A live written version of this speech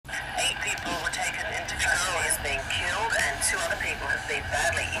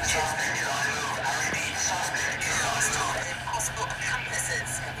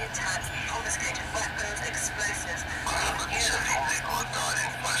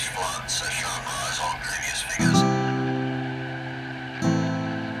That's a sharp rise on previous figures.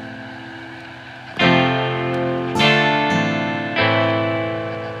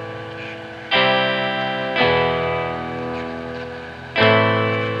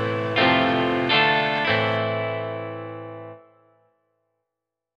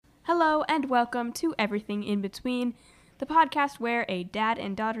 Hello and welcome to Everything in Between, the podcast where a dad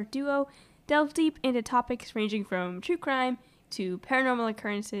and daughter duo delve deep into topics ranging from true crime to paranormal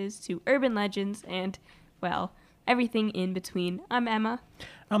occurrences to urban legends and, well, everything in between. I'm Emma.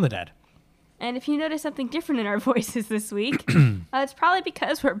 I'm the dad. And if you notice something different in our voices this week, it's probably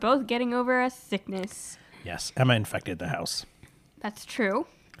because we're both getting over a sickness. Yes, Emma infected the house. That's true.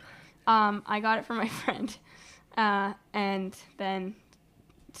 I got it from my friend, and then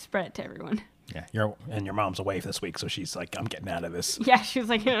spread it to everyone. Yeah, your mom's away this week, so she's like, I'm getting out of this Yeah, she was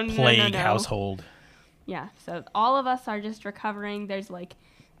like, no, plague household. Yeah, so all of us are just recovering. There's like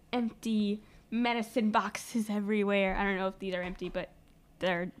empty medicine boxes everywhere. I don't know if these are empty, but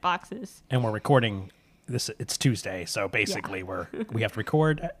they're boxes. And we're recording this. It's Tuesday, so basically we have to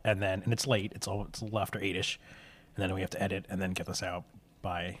record, and it's late. It's a little after 8ish, and then we have to edit and then get this out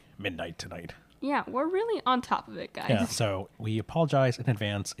by midnight tonight. Yeah, we're really on top of it, guys. Yeah, so we apologize in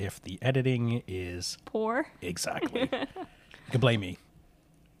advance if the editing is Poor. Exactly. You can blame me.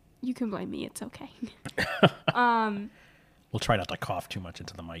 You can blame me. It's okay. We'll try not to cough too much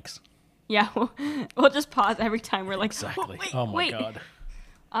into the mics. Yeah, we'll just pause every time we're like, Exactly. Oh, my wait. God.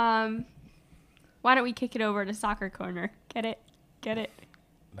 Why don't we kick it over to Soccer Corner? Get it? Get it?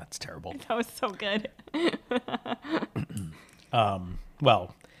 That's terrible. That was so good.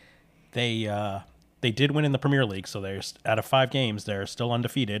 Well, they did win in the Premier League, so there's out of 5 games, they're still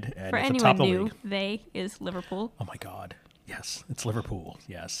undefeated and For at the anyone top of the new, league. they is Liverpool. Oh my God. Yes, it's Liverpool.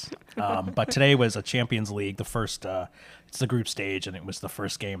 Yes. But today was a Champions League, the first it's the group stage, and it was the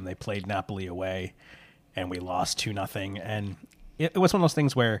first game they played Napoli away, and we lost 2-0. And it was one of those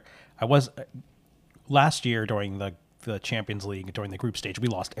things where last year during the Champions League, during the group stage, we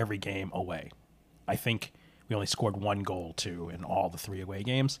lost every game away. I think we only scored 1 goal too in all the 3 away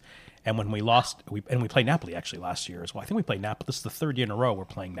games. And when we lost, we played Napoli actually last year as well. I think we played Napoli. This is the 3rd year in a row we're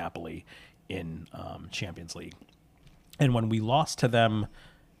playing Napoli in Champions League. And when we lost to them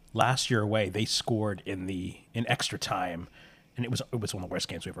last year away, they scored in extra time, and it was one of the worst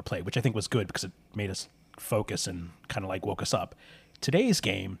games we ever played, which I think was good because it made us focus and kind of like woke us up. Today's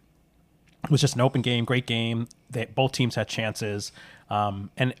game was just an open game, great game. Both teams had chances,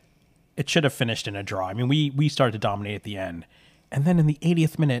 and it should have finished in a draw. I mean, we started to dominate at the end, and then in the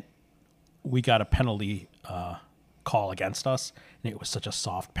 80th minute, we got a penalty call against us, and it was such a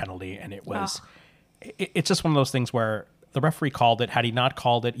soft penalty, and it was. It's just one of those things where the referee called it. Had he not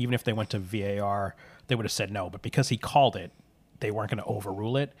called it, even if they went to VAR, they would have said no. But because he called it, they weren't going to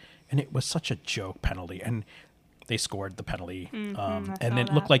overrule it, and it was such a joke penalty. And they scored the penalty, and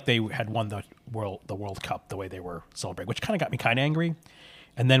it looked like they had won the World Cup the way they were celebrating, which kind of got me kind of angry.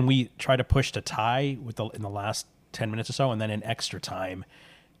 And then we tried to push to tie in the last 10 minutes or so, and then in extra time,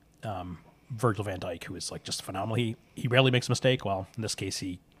 Virgil van Dijk, who is like just phenomenal. He rarely makes a mistake. Well, in this case,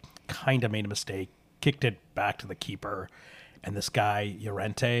 he kind of made a mistake, kicked it back to the keeper, and this guy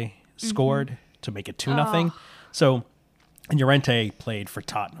Llorente scored to make it 2-0. So, and Llorente played for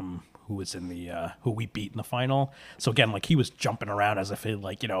Tottenham, who was in the who we beat in the final. So again, like he was jumping around as if it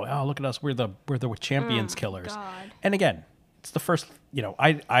like oh look at us, we're the champions killers. God. And again, it's the first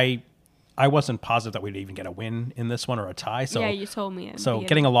I wasn't positive that we'd even get a win in this one or a tie. So Yeah, you told me. So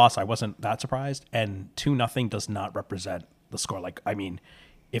getting a loss, I wasn't that surprised. And 2-0 does not represent the score. Like, I mean,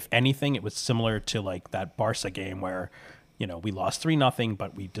 if anything, it was similar to like that Barca game where, we lost 3-0,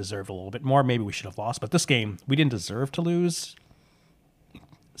 but we deserved a little bit more. Maybe we should have lost. But this game, we didn't deserve to lose.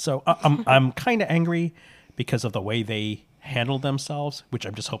 So I'm kind of angry because of the way they handled themselves, which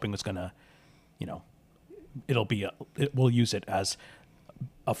I'm just hoping was gonna, we'll use it as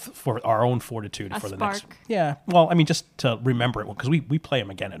for our own fortitude for the next. Yeah. Well, I mean, just to remember it, because we play them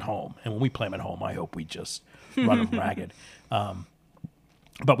again at home, and when we play them at home, I hope we just run them ragged.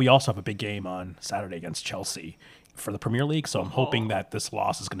 But we also have a big game on Saturday against Chelsea for the Premier League, so I'm hoping that this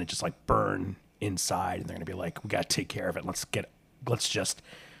loss is going to just like burn inside, and they're going to be like, we got to take care of it. Let's get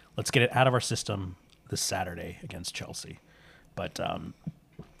it out of our system this Saturday against Chelsea. But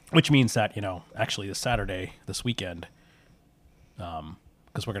which means that actually this weekend,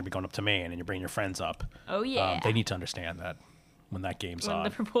 because we're going to be going up to Maine, and you're bringing your friends up. Oh yeah. They need to understand that when that game's on.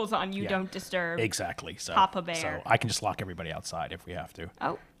 When Liverpool's on, you don't disturb. Exactly. So Papa Bear. So I can just lock everybody outside if we have to.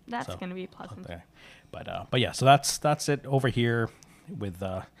 Oh, that's going to be pleasant. Okay. But yeah, so that's it over here with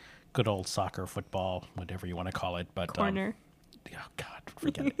good old soccer, football, whatever you want to call it. But Corner. Oh God,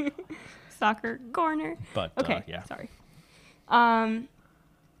 Forget it. Soccer corner. But Okay, yeah. sorry.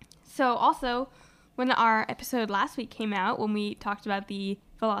 So also, when our episode last week came out, when we talked about the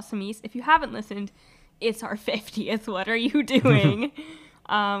Velocimies, if you haven't listened, it's our 50th. What are you doing?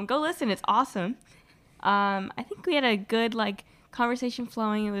 Go listen. It's awesome. I think we had a good conversation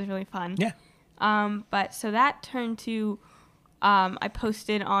flowing. It was really fun. Yeah. But so that turned to, I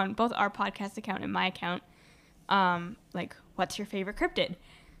posted on both our podcast account and my account, what's your favorite cryptid?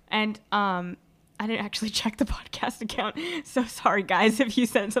 And I didn't actually check the podcast account, so sorry guys if you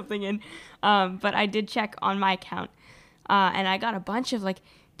sent something in. But I did check on my account, and I got a bunch of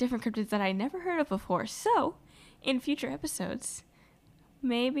different cryptids that I never heard of before. So in future episodes,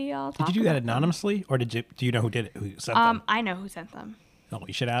 maybe I'll talk. Did you do that about them. anonymously, or do you know who did it? Who sent them? I know who sent them. No,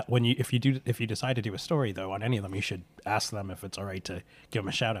 you should if you decide to do a story though on any of them, you should ask them if it's all right to give them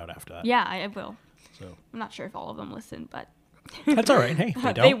a shout out after that. Yeah, I will. So I'm not sure if all of them listen, but that's all right. Hey, if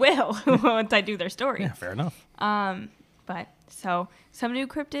they don't. they will once I do their story. Yeah, fair enough. But so some new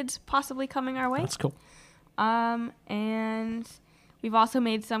cryptids possibly coming our way. That's cool. And we've also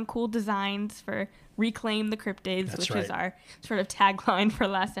made some cool designs for Reclaim the Cryptids, That's which is right. our sort of tagline for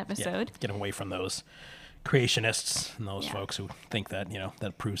last Yeah, episode. get away from those creationists and those Yeah. folks who think that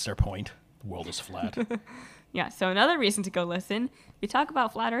that proves their point. The world is flat. Yeah, so another reason to go listen, we talk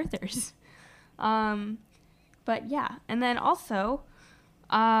about flat earthers. But yeah, and then also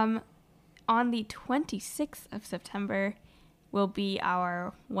on the 26th of September will be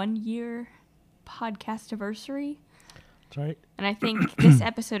our 1 year podcast anniversary. That's right. And I think this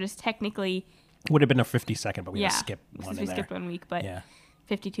episode is technically, Would have been a 50-second, but we had to skip since one we in there. skipped 1 week, but Yeah.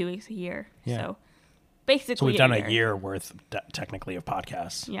 52 weeks a year. Yeah. So basically So we've done a year worth technically of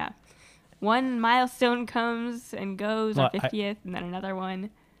podcasts. Yeah. One milestone comes and goes, Well, our 50th, and then another one.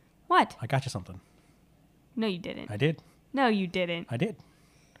 What? I got you something. No, you didn't. I did. No, you didn't. I did.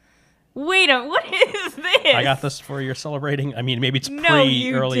 Wait a, what is this? I got this for your celebrating. I mean, maybe it's No,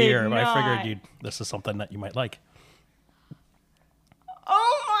 you early did year, but I not. figured this is something that you might like.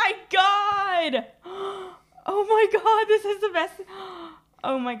 Oh my god! Oh my god, this is the best.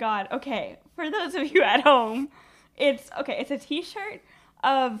 Oh my god. Okay, for those of you at home, it's a t-shirt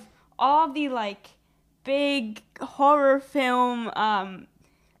of all the big horror film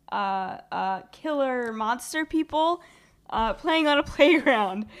killer monster people playing on a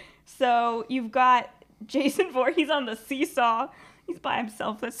playground. So you've got Jason Voorhees on the seesaw. He's by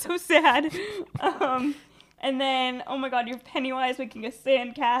himself. That's so sad. And then, oh my god, you have Pennywise making a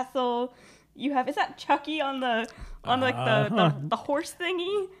sandcastle. You have, is that Chucky on the horse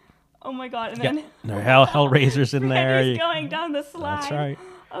thingy? Oh my god. And then Yeah, there are Hellraisers in there. Freddy's going down the slide. That's right.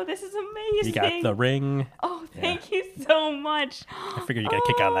 Oh, this is amazing. You got the ring. Oh, thank you so much. I figured you got a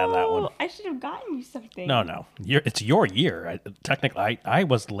kick out of that one. I should have gotten you something. No. It's your year. Technically, I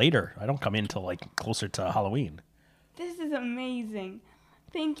was later. I don't come in till closer to Halloween. This is amazing.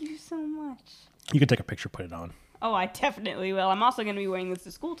 Thank you so much. You can take a picture, put it on. Oh, I definitely will. I'm also going to be wearing this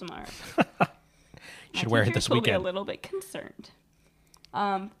to school tomorrow. You should wear it this will be weekend. a little bit concerned.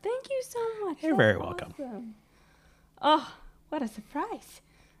 Thank you so much. You're That's very welcome. awesome. Oh, what a surprise.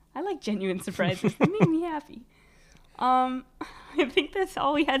 I like genuine surprises. They make me happy. I think that's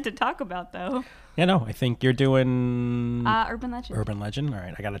all we had to talk about, though. Yeah, no, I think you're doing Urban Legend. Urban Legend. All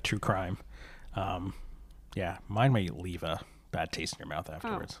right, I got a true crime. Yeah, mine may leave a bad taste in your mouth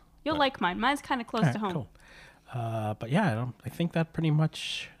afterwards. You'll like mine. Mine's kind of close to home. Cool. But yeah, I think that pretty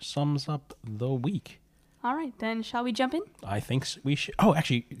much sums up the week. All right, then shall we jump in? I think we should. Oh,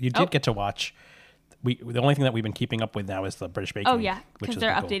 actually, you did get to watch. The only thing that we've been keeping up with now is the British Baking. Oh, yeah, which because has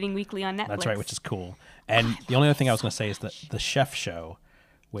they're been cool. updating weekly on Netflix. That's right, which is cool. And the only other thing I was going to say is that the Chef Show,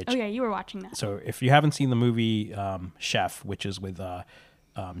 which Oh, yeah, you were watching that. so if you haven't seen the movie Chef, which is with Jon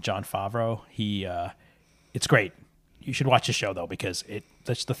Favreau, it's great. You should watch the show though, because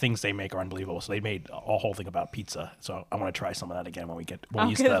that's the things they make are unbelievable. So they made a whole thing about pizza. So I want to try some of that again when we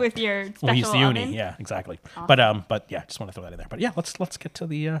use the with your when we use the special uni. oven? Yeah, exactly. Awesome. But yeah, just want to throw that in there. But yeah, let's get to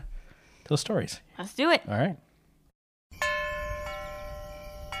the stories. Let's do it. All right.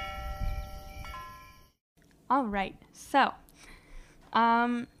 All right. So,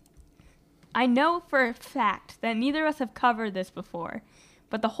 I know for a fact that neither of us have covered this before,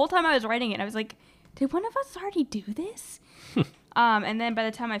 but the whole time I was writing it, I was like, did one of us already do this? And then by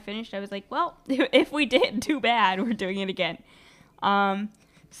the time I finished, I was like, well, if we did, too bad. We're doing it again.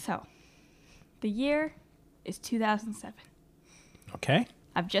 So, the year is 2007. Okay.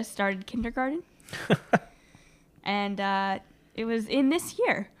 I've just started kindergarten. And it was in this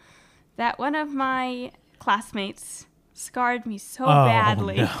year that one of my classmates scarred me so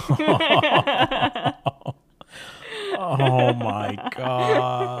badly. No. Oh my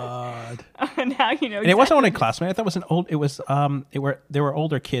god! Now you know. And it wasn't only a classmate. I thought it was an old. It was there were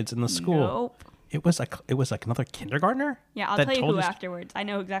older kids in the school. Nope. It was like another kindergartner. Yeah, I'll that tell you told who us- afterwards. I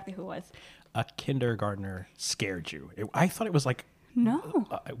know exactly who it was. A kindergartner scared you. I thought it was like No.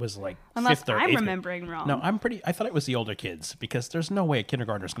 it was like Unless fifth or I'm eighth grade. remembering wrong. No, I thought it was the older kids because there's no way a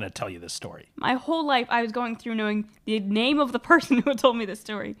kindergartner's going to tell you this story. My whole life, I was going through knowing the name of the person who had told me this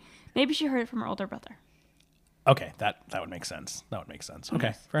story. Maybe she heard it from her older brother. Okay, that would make sense. That would make sense.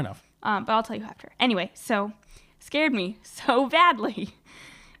 Okay, fair enough. But I'll tell you after. Anyway, so scared me so badly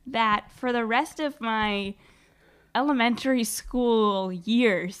that for the rest of my elementary school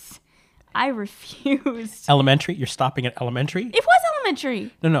years, I refused. Elementary? You're stopping at elementary? It was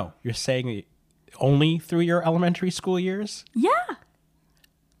elementary. No. You're saying only through your elementary school years? Yeah.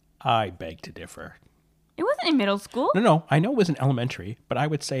 I beg to differ. It wasn't in middle school. No. I know it was in elementary, but I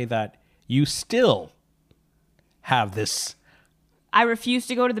would say that you still have this I refused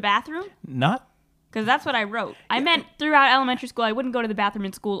to go to the bathroom not. because that's what I wrote. I meant throughout elementary school, I wouldn't go to the bathroom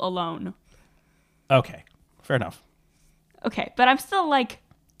in school alone. Okay, fair enough. Okay, but I'm still like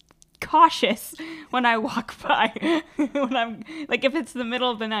cautious when I walk by. When I'm like, if it's the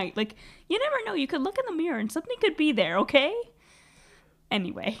middle of the night, like you never know. You could look in the mirror and something could be there. Okay.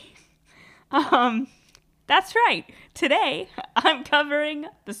 Anyway, that's right. Today I'm covering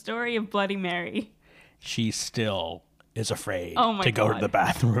the story of Bloody Mary. She still is afraid Oh my to go to God. the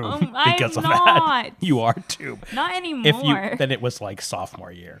bathroom I'm because of not. that. You are too. Not anymore. If you then it was like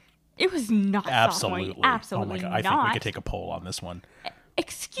sophomore year. It was not Absolutely. sophomore. Absolutely Oh my God. not. I think we could take a poll on this one.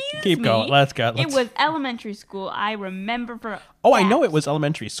 Excuse Keep me. going. Let's go. It Let's- was elementary school. I remember for. Oh, I know facts. it was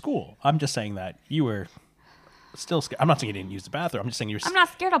elementary school. I'm just saying that you were still scared. I'm not saying you didn't use the bathroom. I'm just saying you're. I'm not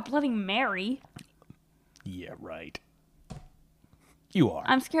scared of Bloody Mary. Yeah, right. You are.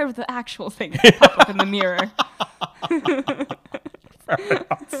 I'm scared of the actual thing that pop up in the mirror.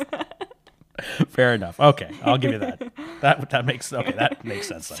 Fair enough. Okay, I'll give you that. That makes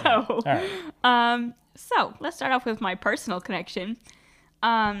sense. Then. So, All right. So let's start off with my personal connection.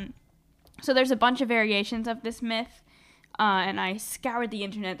 So there's a bunch of variations of this myth, and I scoured the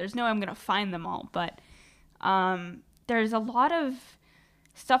internet. There's no way I'm gonna find them all, but there's a lot of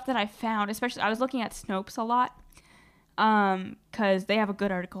stuff that I found. Especially, I was looking at Snopes a lot because they have a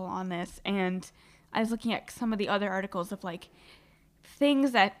good article on this, and I was looking at some of the other articles of like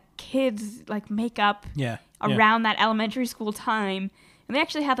things that kids like make up Yeah. around that elementary school time, and they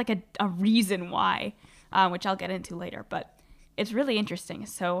actually had like a reason why, which I'll get into later, but it's really interesting.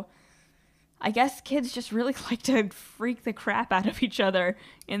 So I guess kids just really like to freak the crap out of each other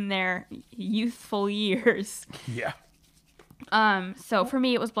in their youthful years. Yeah. So for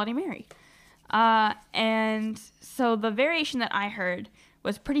me, it was Bloody Mary. And so the variation that I heard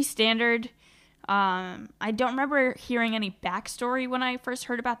was pretty standard. I don't remember hearing any backstory when I first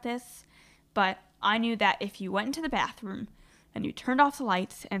heard about this, but I knew that if you went into the bathroom and you turned off the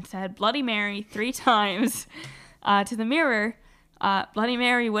lights and said Bloody Mary 3 times to the mirror, Bloody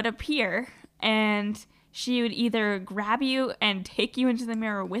Mary would appear, and she would either grab you and take you into the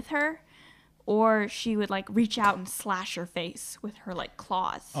mirror with her, or she would like reach out and slash your face with her like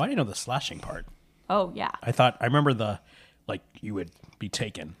claws. Oh, I didn't know the slashing part. Oh yeah. I remember the you would be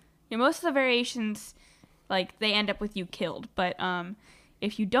taken. Yeah, most of the variations, like, they end up with you killed. But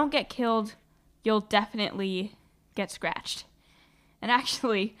if you don't get killed, you'll definitely get scratched. And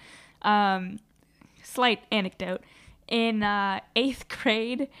actually, slight anecdote. In 8th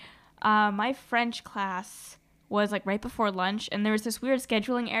grade, my French class was, like, right before lunch. And there was this weird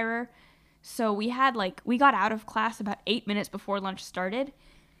scheduling error. So we got out of class about 8 minutes before lunch started.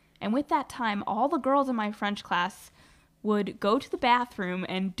 And with that time, all the girls in my French class would go to the bathroom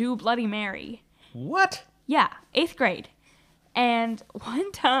and do Bloody Mary. What? Yeah, 8th grade. And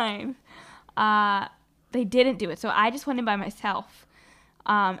one time, they didn't do it. So I just went in by myself.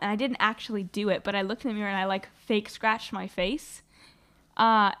 And I didn't actually do it, but I looked in the mirror and I like fake scratched my face.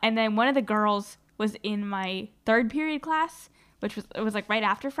 And then one of the girls was in my 3rd period class, which was like right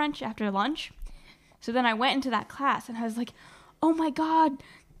after French, after lunch. So then I went into that class and I was like, oh my God,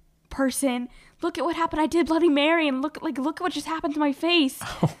 person, look at what happened. I did Bloody Mary, and look at what just happened to my face.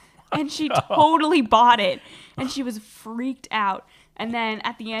 And she totally bought it, and she was freaked out. And then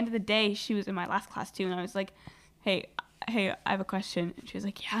at the end of the day, she was in my last class too, and I was like, hey, I have a question. And she was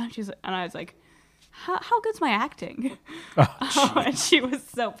like, yeah. And I was like, how good's my acting? And she was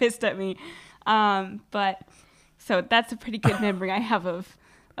so pissed at me. But so that's a pretty good memory I have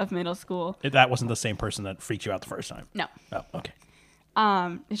of middle school. That wasn't the same person that freaked you out the first time. No. Oh, okay.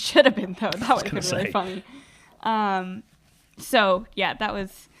 It should have been, though. That would have been gonna really say. funny. So yeah, that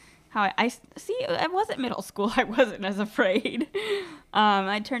was how I see. I wasn't middle school. I wasn't as afraid.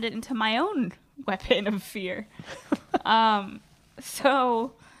 I turned it into my own weapon of fear.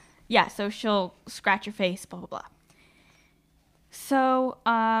 So she'll scratch your face, blah blah blah. So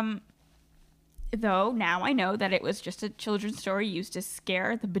though now I know that it was just a children's story used to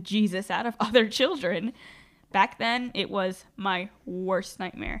scare the bejesus out of other children. Back then, it was my worst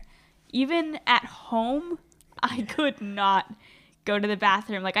nightmare. Even at home, I could not go to the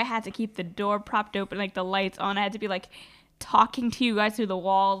bathroom. Like, I had to keep the door propped open, like the lights on. I had to be like talking to you guys through the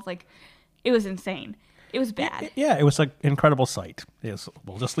walls. Like, it was insane. It was bad. Yeah, it was an incredible sight. Yes,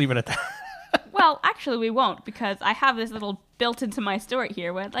 we'll just leave it at that. Well, actually, we won't, because I have this little built into my story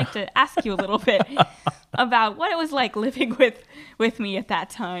here where I'd like to ask you a little bit about what it was like living with me at that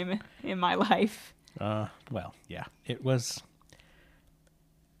time in my life. Well, yeah, it was.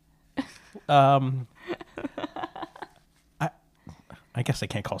 I guess I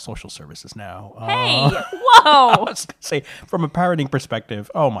can't call social services now. Hey, whoa! I was gonna say, from a parenting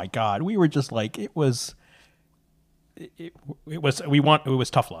perspective, oh my God, we were just like, it was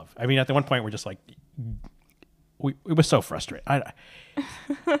tough love. I mean, at the one point, we're just like, it was so frustrating.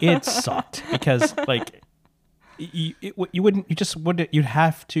 It sucked because like you'd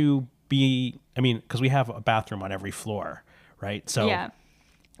have to be. I mean, because we have a bathroom on every floor, right? So Yeah.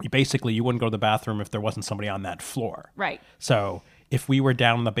 you wouldn't go to the bathroom if there wasn't somebody on that floor, Right. So if we were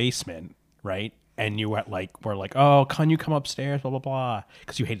down in the basement, right, and you were like, oh, can you come upstairs, blah blah blah,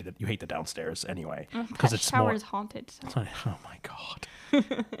 because you hate the downstairs anyway, because it's shower more. is haunted. So. Oh my God.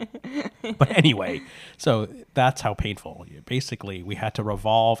 But anyway, so that's how painful. Basically, we had to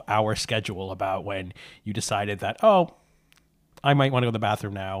revolve our schedule about when you decided that, oh, I might want to go to the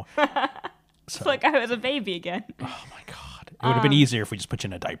bathroom now. It's like I was a baby again. Oh my God. It would have been easier if we just put you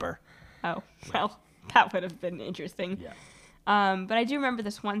in a diaper. Oh, well, that would have been interesting. Yeah. But I do remember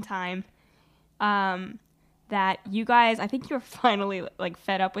this one time that you guys, I think you were finally like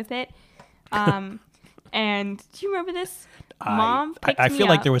fed up with it. And do you remember this? Mom picked I me feel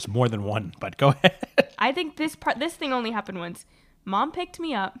like up. there was more than one, but go ahead. I think this thing only happened once. Mom picked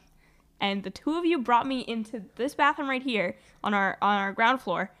me up, and the two of you brought me into this bathroom right here on our ground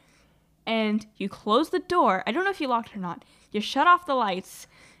floor, and you closed the door. I don't know if you locked it or not. You shut off the lights,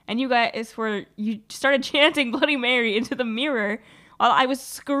 and you started chanting Bloody Mary into the mirror while I was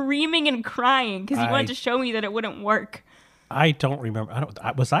screaming and crying because you wanted to show me that it wouldn't work. I don't remember.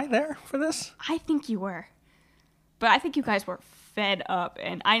 Was I there for this? I think you were. But I think you guys were fed up,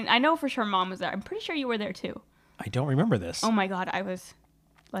 and I know for sure Mom was there. I'm pretty sure you were there too. I don't remember this. Oh my God, I was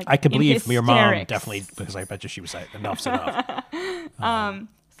like, I could believe your mom hysterics. Definitely, because I bet you she was like, enough's enough. So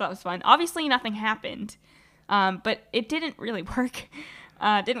that was fun. Obviously, nothing happened, but it didn't really work.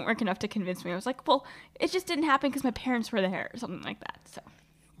 Didn't work enough to convince me. I was like, well, it just didn't happen because my parents were there or something like that. So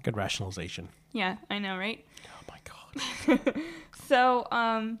Good rationalization. yeah, I know, right? Oh my God. So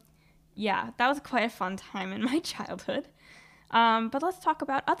yeah, that was quite a fun time in my childhood. But let's talk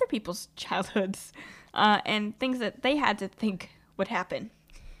about other people's childhoods and things that they had to think would happen.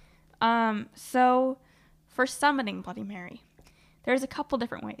 So for summoning Bloody Mary, there's a couple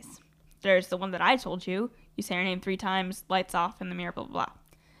different ways. There's the one that I told you. You say her name 3 times, lights off in the mirror, blah, blah, blah.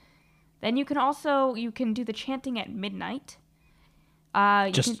 Then you can do the chanting at midnight.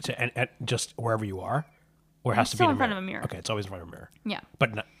 Just wherever you are? Or it has to be still in in front of a mirror. Okay, it's always in front of a mirror. Yeah.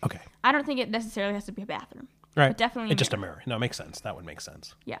 But no, okay. I don't think it necessarily has to be a bathroom. Right. But definitely It's just a mirror. No, it makes sense. That would make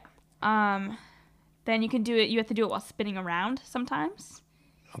sense. Yeah. Then you can do it. You have to do it while spinning around sometimes.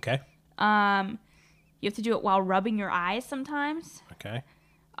 Okay. You have to do it while rubbing your eyes sometimes. Okay.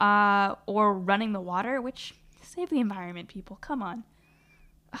 Or running the water, which save the environment, people. Come on.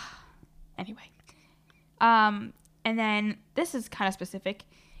 Anyway. And then this is kind of specific.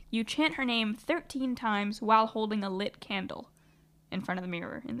 You chant her name 13 times while holding a lit candle in front of the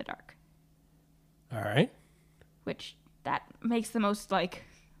mirror in the dark. All right. Which that makes the most like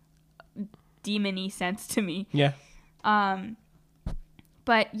demon-y sense to me. Yeah.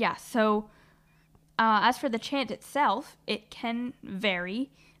 But yeah, so as for the chant itself, it can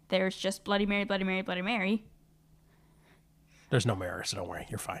vary. There's just Bloody Mary, Bloody Mary, Bloody Mary. There's no mirror, so don't worry.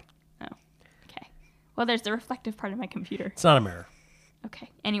 You're fine. Oh, okay. Well, there's the reflective part of my computer. It's not a mirror.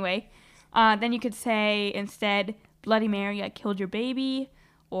 Okay. Anyway, then you could say instead, Bloody Mary, I killed your baby,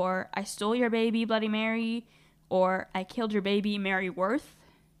 or I stole your baby, Bloody Mary, or I killed your baby, Mary Worth,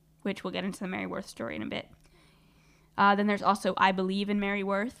 which we'll get into the Mary Worth story in a bit. Then there's also I believe in Mary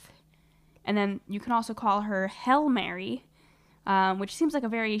Worth. And then you can also call her Hail Mary, which seems like a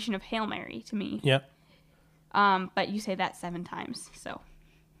variation of Hail Mary to me. Yeah. But you say that 7 times, so.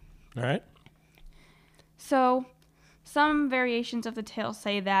 All right. So, some variations of the tale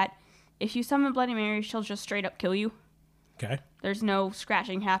say that if you summon Bloody Mary, she'll just straight up kill you. Okay. There's no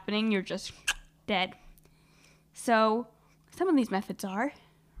scratching happening. You're just dead. So some of these methods are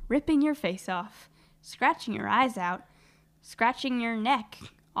ripping your face off, scratching your eyes out, scratching your neck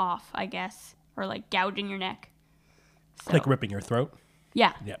off, I guess, or like gouging your neck. So, Like ripping your throat.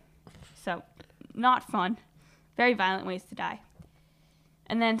 yeah. Yep. So not fun. Very violent ways to die.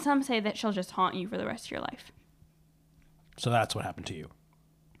 And then some say that she'll just haunt you for the rest of your life. So that's what happened to you.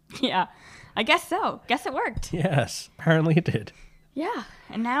 Yeah, I guess so. Guess it worked. Yes, apparently it did. Yeah,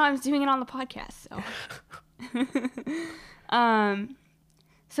 and now I'm doing it on the podcast.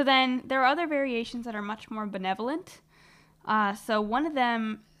 So then there are other variations that are much more benevolent. So one of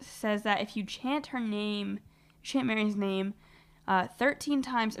them says that if you chant her name, chant Mary's name, 13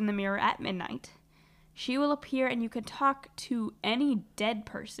 times in the mirror at midnight, she will appear and you can talk to any dead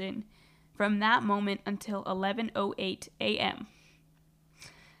person from that moment until 11:08 a.m.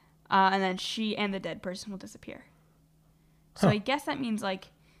 And then she and the dead person will disappear. So I guess that means, like,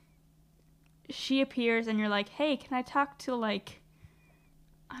 she appears and you're like, hey, can I talk to, like,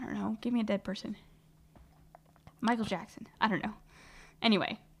 I don't know, give me a dead person. Michael Jackson. I don't know.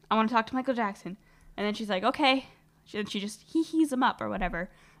 Anyway, I want to talk to Michael Jackson. And then she's like, okay. She just he's him up or whatever.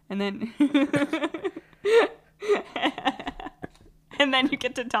 And then and then you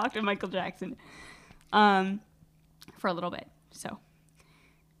get to talk to Michael Jackson for a little bit. So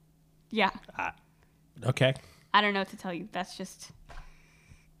yeah. Okay. I don't know what to tell you. That's just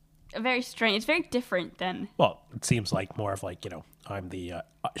a very strange. It's very different than Well, it seems like more of like, I'm the,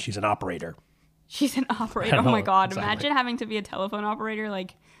 she's an operator. she's an I operator. don't Oh my know God. exactly. Imagine having to be a telephone operator,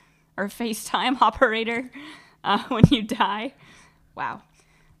 like, or FaceTime operator when you die. Wow.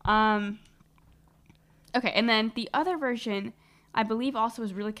 Okay. And then the other version, I believe, also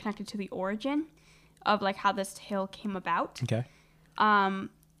is really connected to the origin of, like, how this tale came about. Okay.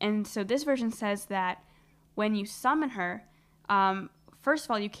 And so this version says that when you summon her, first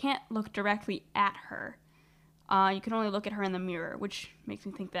of all, you can't look directly at her. You can only look at her in the mirror, which makes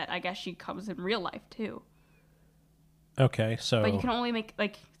me think that I guess she comes in real life too. Okay, so... But you can only make,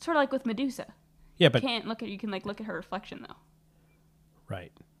 like, sort of like with Medusa. Yeah, but... You can like look at her reflection though.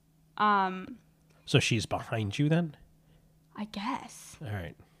 Right. Um, So she's behind you then? I guess. All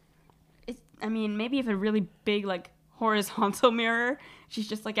right. I mean, maybe if a really big, like, horizontal mirror, she's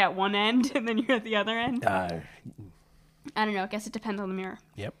just, like, at one end and then you're at the other end. I don't know. I guess it depends on the mirror.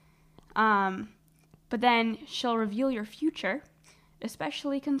 Yep. But then she'll reveal your future,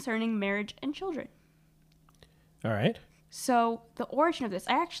 especially concerning marriage and children. All right. So the origin of this,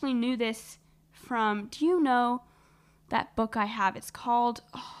 I actually knew this from, do you know that book I have? It's called,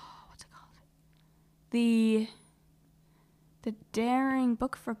 what's it called? The Daring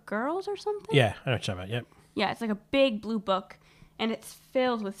Book for Girls or something? Yeah, I know what you're talking about. Yep. Yeah, it's like a big blue book, and it's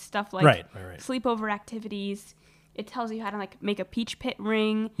filled with stuff like Right. sleepover activities. It tells you how to, like, make a peach pit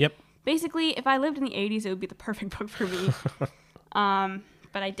ring. Yep. Basically, if I lived in the 80s, it would be the perfect book for me.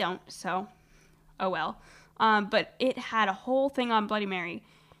 But I don't, so oh well. But it had a whole thing on Bloody Mary.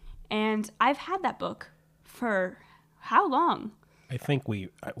 And I've had that book for how long? I think we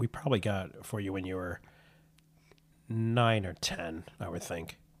probably got it for you when you were 9 or 10, I would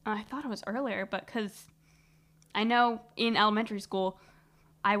think. I thought it was earlier, but because I know in elementary school,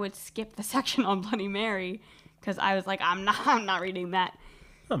 I would skip the section on Bloody Mary because I was like, I'm not reading that.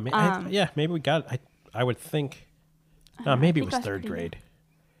 Oh, maybe we got it. I would think... maybe it was third grade.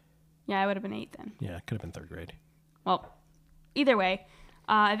 Yeah, I would have been 8 then. Yeah, it could have been third grade. Well, either way,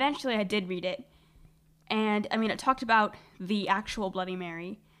 eventually I did read it. And, I mean, it talked about the actual Bloody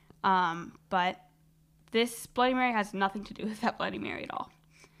Mary. But this Bloody Mary has nothing to do with that Bloody Mary at all.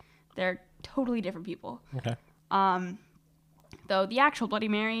 They're totally different people. Okay. Though the actual Bloody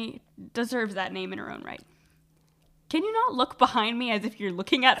Mary deserves that name in her own right. Can you not look behind me as if you're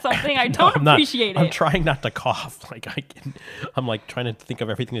looking at something? I don't appreciate it. I'm trying not to cough. I'm like trying to think of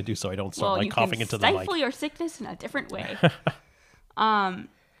everything to do so I don't start coughing into the mic. Stifle your sickness in a different way.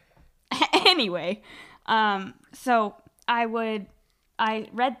 Anyway, so I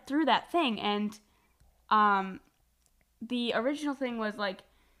read through that thing, and the original thing was like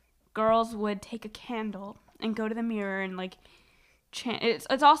girls would take a candle and go to the mirror and like chant.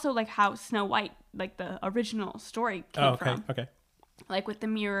 It's also like how Snow White, like the original story, came from. Okay. Like with the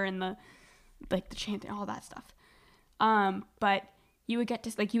mirror and the chanting, all that stuff. But you would get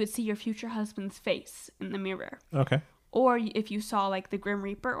to, like, you would see your future husband's face in the mirror. Okay. Or if you saw, like, the Grim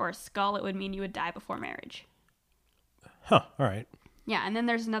Reaper or a skull, it would mean you would die before marriage. Huh. All right. Yeah, and then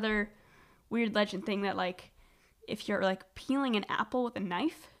there's another weird legend thing that, like, if you're, like, peeling an apple with a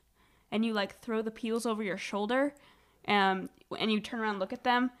knife and you, like, throw the peels over your shoulder and you turn around and look at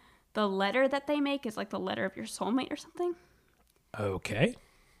them, the letter that they make is like the letter of your soulmate or something. Okay.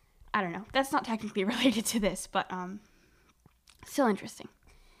 I don't know. That's not technically related to this, but still interesting.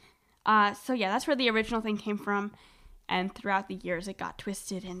 So yeah, that's where the original thing came from, and throughout the years it got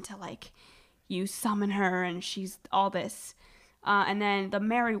twisted into like you summon her and she's all this. And then the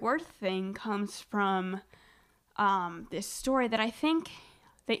Mary Worth thing comes from this story that I think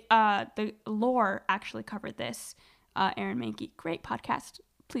the Lore actually covered this. Aaron Mankey, great podcast.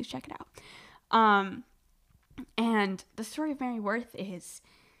 Please check it out. And the story of Mary Worth is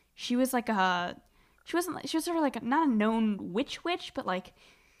she was like she was sort of like not a known witch, but like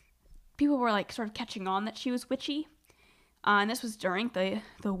people were like sort of catching on that she was witchy. And this was during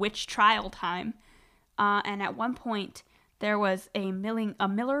the witch trial time. And at one point there was a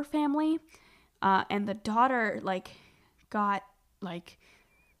Miller family, and the daughter like got like,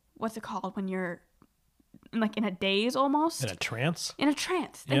 what's it called when you're like in a daze almost? In a trance? In a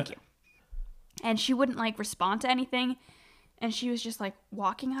trance, thank you. And she wouldn't like respond to anything, and she was just like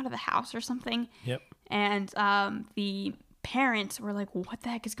walking out of the house or something. Yep. And the parents were like, what the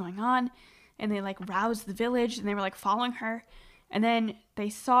heck is going on? And they like roused the village, and they were like following her. And then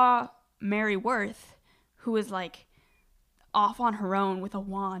they saw Mary Worth, who was like off on her own with a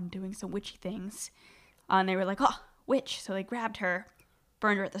wand doing some witchy things. And they were like, oh, witch. So they grabbed her,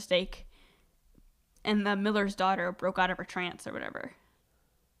 burned her at the stake, and the miller's daughter broke out of her trance or whatever.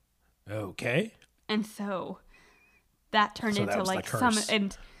 Okay. And so that turned So that into was like the some, curse.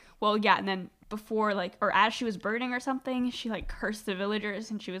 and well, yeah, and then before like, or as she was burning or something, she like cursed the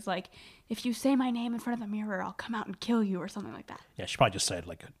villagers, and she was like, if you say my name in front of the mirror, I'll come out and kill you, or something like that. Yeah, she probably just said,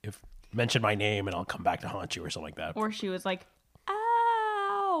 like, if mention my name and I'll come back to haunt you or something like that. Or she was like,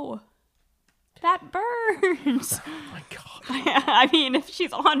 ow, that burns. Oh my God. I mean, if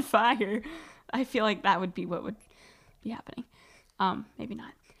she's on fire, I feel like that would be what would be happening. Maybe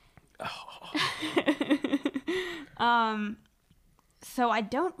not. So I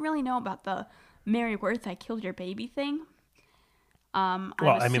don't really know about the Mary Worth I killed your baby thing. Well,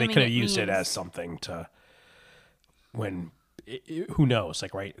 I mean, they could have used it means- as something to when, who knows,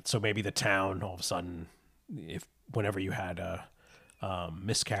 like, right? So maybe the town all of a sudden, whenever you had a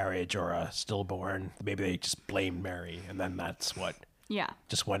miscarriage or a stillborn, maybe they just blamed Mary, and then that's what Yeah,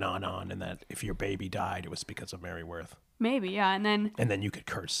 just went on, and that if your baby died, it was because of Mary Worth. maybe, yeah. And then You could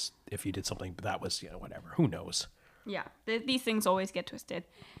curse if you did something, but that was, whatever. Who knows? yeah, these things always get twisted.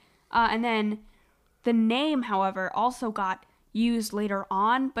 And then the name, however, also got used later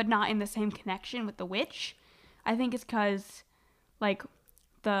on, but not in the same connection with the witch. I think it's because, like,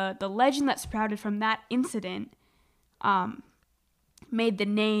 the legend that sprouted from that incident made the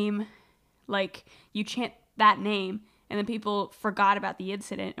name, like, you chant that name, and then people forgot about the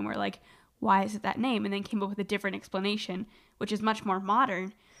incident and were like, why is it that name? And then came up with a different explanation, which is much more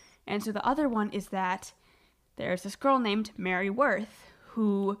modern. And so the other one is that there's this girl named Mary Worth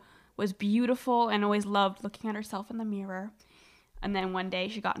who was beautiful and always loved looking at herself in the mirror. And then one day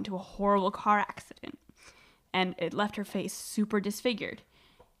she got into a horrible car accident, and it left her face super disfigured.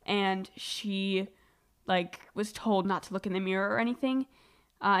 And she, like, was told not to look in the mirror or anything.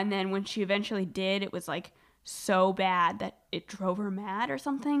 And then when she eventually did, it was, like, so bad that it drove her mad or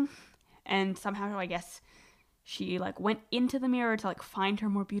something. And somehow, I guess, she, like, went into the mirror to, like, find her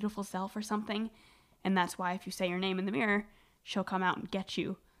more beautiful self or something. And that's why if you say your name in the mirror, she'll come out and get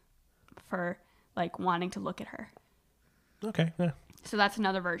you for, like, wanting to look at her. Okay. Yeah. So that's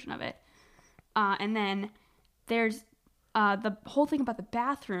another version of it. And then there's the whole thing about the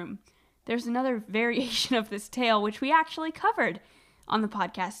bathroom. There's another variation of this tale, which we actually covered on the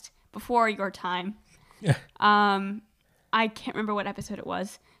podcast before your time. Yeah. I can't remember what episode it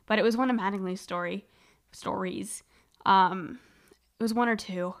was, but it was one of Mattingly's stories. It was one or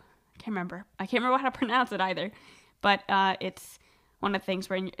two. I can't remember how to pronounce it either. But it's one of the things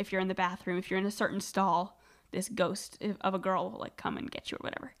where if you're in the bathroom, if you're in a certain stall, this ghost of a girl will, like, come and get you or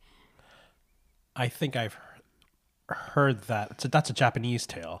whatever. I think I've heard that. That's a Japanese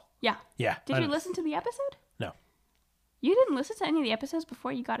tale. Yeah. Yeah. Did you listen to the episode? No. You didn't listen to any of the episodes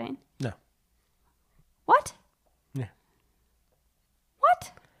before you got in? No. What? Yeah.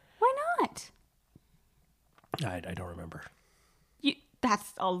 What? Why not? I don't remember.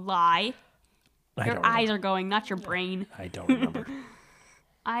 That's a lie. I Your don't eyes remember. are going, not your brain. I don't remember.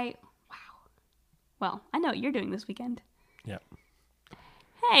 Wow. Well, I know what you're doing this weekend. Yeah.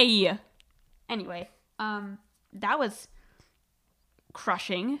 Hey! Anyway, that was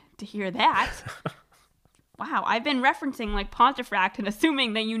crushing to hear that. Wow, I've been referencing, like, Pontefract and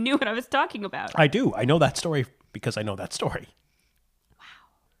assuming that you knew what I was talking about. I do. I know that story because I know that story.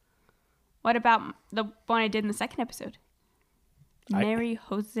 What about the one I did in the second episode? I- Mary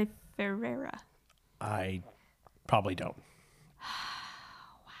Ferreira. I probably don't.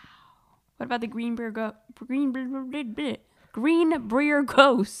 What about the Greenbrier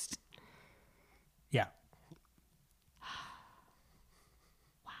Ghost? Yeah.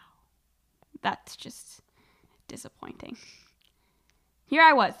 That's just disappointing. Here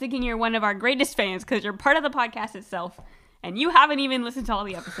I was thinking you're one of our greatest fans because you're part of the podcast itself, and you haven't even listened to all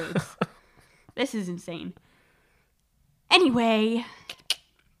the episodes. This is insane. Anyway,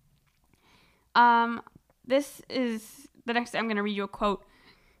 this is the next. I'm gonna read you a quote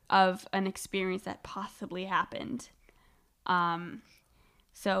of an experience that possibly happened.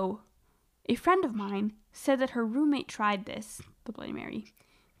 So, a friend of mine said that her roommate tried this, the Bloody Mary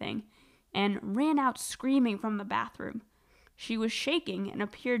thing, and ran out screaming from the bathroom. She was shaking and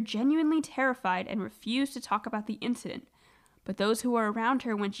appeared genuinely terrified and refused to talk about the incident. But those who were around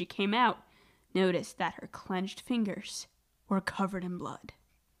her when she came out noticed that her clenched fingers were covered in blood.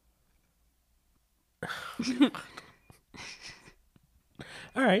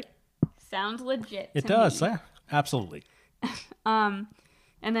 All right. Sounds legit. It to does. me. Yeah, absolutely. And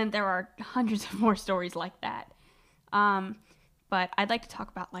then there are hundreds of more stories like that. But I'd like to talk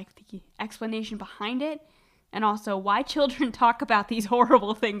about like the explanation behind it and also why children talk about these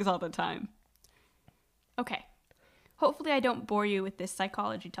horrible things all the time. Okay. Hopefully I don't bore you with this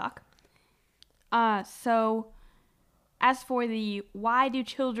psychology talk. So as for the why do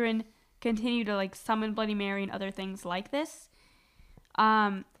children continue to like summon Bloody Mary and other things like this,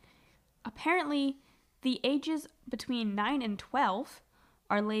 apparently the ages between 9 and 12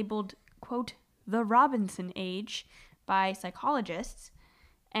 are labeled, quote, the Robinson age by psychologists.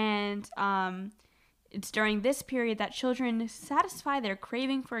 And it's during this period that children satisfy their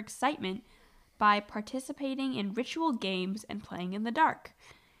craving for excitement by participating in ritual games and playing in the dark.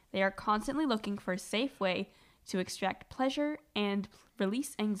 They are constantly looking for a safe way to extract pleasure and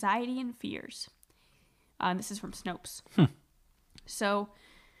release anxiety and fears. This is from Snopes. So,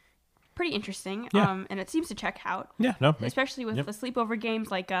 pretty interesting. Yeah. And it seems to check out. Yeah, no. Especially with Yep. the sleepover games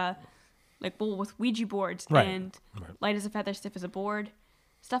with Ouija boards Right. and Right. light as a feather, stiff as a board,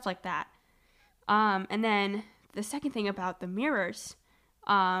 stuff like that. And then the second thing about the mirrors,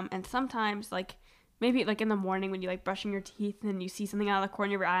 and sometimes like maybe like in the morning when you like brushing your teeth and you see something out of the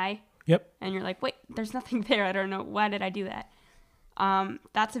corner of your eye Yep. and you're like, wait, there's nothing there. I don't know. Why did I do that?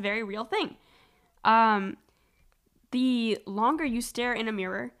 That's a very real thing. The longer you stare in a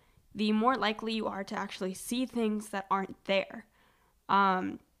mirror, the more likely you are to actually see things that aren't there.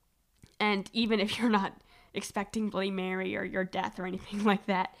 And even if you're not expecting Bloody Mary or your death or anything like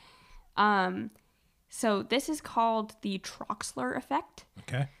that. So this is called the Troxler effect.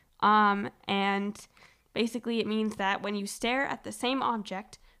 Okay. And basically it means that when you stare at the same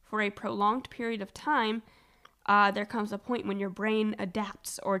object for a prolonged period of time, there comes a point when your brain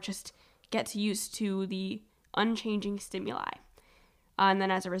adapts or just gets used to the unchanging stimuli. And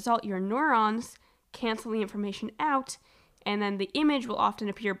then as a result, your neurons cancel the information out, and then the image will often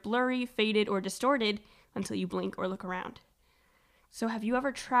appear blurry, faded, or distorted until you blink or look around. So have you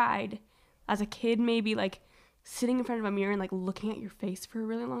ever tried, as a kid, maybe like sitting in front of a mirror and like looking at your face for a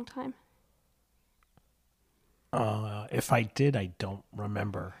really long time? If I did, I don't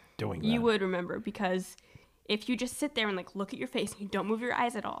remember doing that. You would remember, because if you just sit there and like look at your face and you don't move your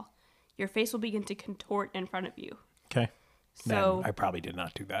eyes at all, your face will begin to contort in front of you. Okay. So Then I probably did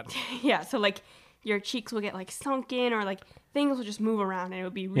not do that. yeah, so like your cheeks will get like sunken or like things will just move around and it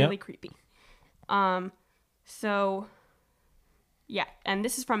would be really Yep. creepy. So yeah, and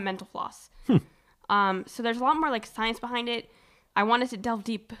this is from Mental Floss. So there's a lot more like science behind it. I wanted to delve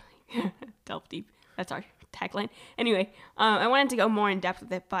deep. Delve deep. That's our tagline. Anyway, I wanted to go more in depth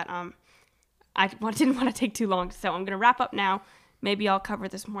with it, but I didn't want to take too long, so I'm gonna wrap up now. Maybe I'll cover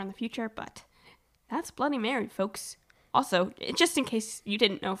this more in the future, but that's Bloody Mary, folks. Also, just in case you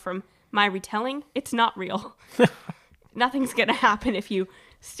didn't know from my retelling, it's not real. Nothing's gonna happen if you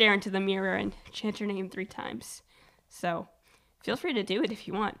stare into the mirror and chant your name 3 times. So, feel free to do it if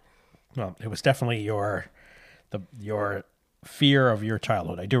you want. Well, it was definitely your fear of your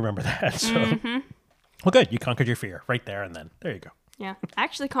childhood. I do remember that. So, well, good. You conquered your fear right there and then. There you go. Yeah, I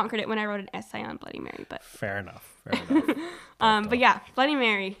actually conquered it when I wrote an essay on Bloody Mary, but Fair enough. Fair enough. but yeah, Bloody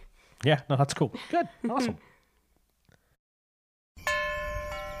Mary. Yeah. No, that's cool. Good. Awesome.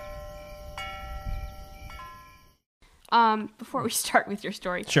 Before we start with your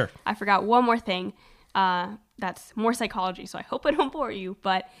story, Sure. I forgot one more thing. That's more psychology, so I hope I don't bore you.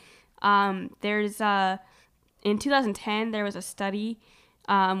 But there's in 2010 there was a study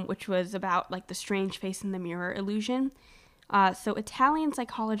which was about like the strange face in the mirror illusion. So Italian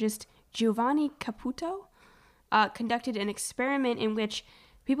psychologist Giovanni Caputo conducted an experiment in which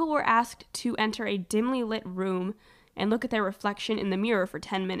People were asked to enter a dimly lit room and look at their reflection in the mirror for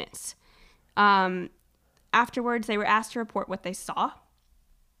 10 minutes. Afterwards, they were asked to report what they saw.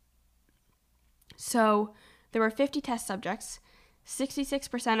 So there were 50 test subjects.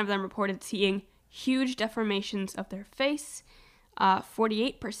 66% of them reported seeing huge deformations of their face.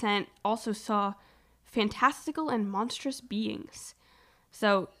 48% also saw fantastical and monstrous beings.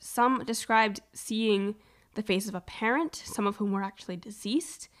 So some described seeing the face of a parent, some of whom were actually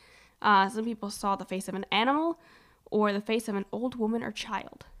deceased. Some people saw the face of an animal or the face of an old woman or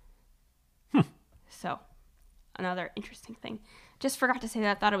child. So, another interesting thing. Just forgot to say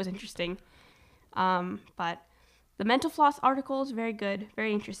that. Thought it was interesting. But the Mental Floss article is very good,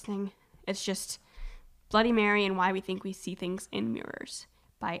 very interesting. It's just Bloody Mary and Why We Think We See Things in Mirrors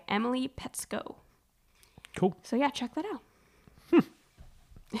by Emily Petsko. Cool. So yeah, check that out.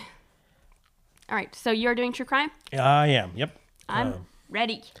 All right, so you're doing true crime? I am. Yep. I'm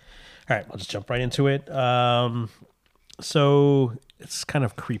ready. All right, I'll just jump right into it. So it's kind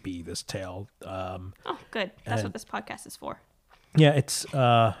of creepy, this tale. Oh, good. That's what this podcast is for. Yeah, it's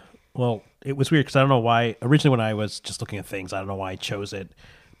well, it was weird because I don't know why. Originally, when I was just looking at things, I don't know why I chose it,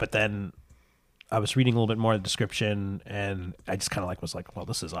 but then I was reading a little bit more of the description, and I just kind of was like, well,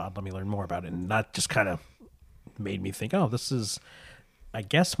 this is odd. Let me learn more about it, and that just kind of made me think, oh, this is, I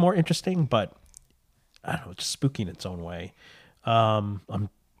guess, more interesting, but I don't know, just spooky in its own way. I'm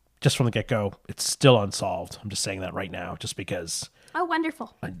just from the get-go, it's still unsolved. I'm just saying that right now, just because. Oh,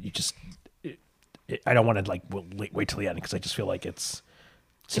 wonderful. I don't want to wait till the end because I just feel like it's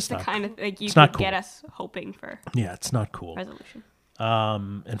just the kind of like you it's not could cool. get us hoping for. Yeah, it's not cool. Resolution.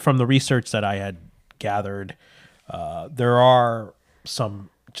 And from the research that I had gathered, there are some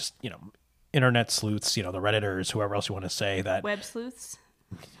just internet sleuths, the Redditors, whoever else you want to say that Web sleuths.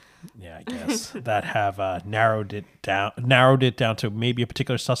 Yeah, I guess that have narrowed it down to maybe a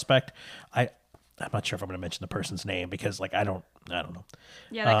particular suspect. I'm not sure if I'm going to mention the person's name because I don't know.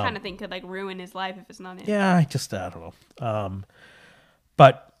 Yeah, that kind of thing could ruin his life if it's not him. Yeah, I don't know.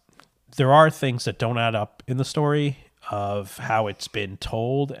 But there are things that don't add up in the story of how it's been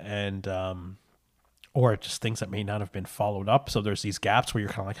told, and or just things that may not have been followed up. So there's these gaps where you're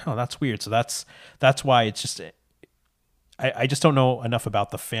kind of like, oh, that's weird. So that's why it's just. I just don't know enough about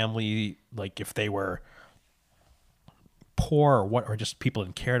the family, if they were poor or what, or just people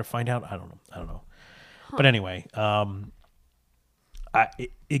didn't care to find out. I don't know. Huh. But anyway,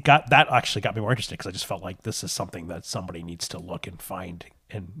 it actually got me more interested because I just felt like this is something that somebody needs to look and find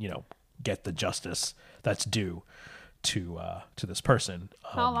and get the justice that's due to this person.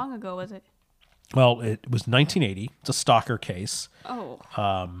 How long ago was it? Well, it was 1980. It's a stalker case. Oh.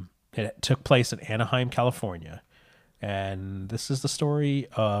 It took place in Anaheim, California. And this is the story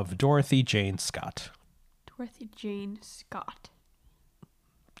of Dorothy Jane Scott. Dorothy Jane Scott.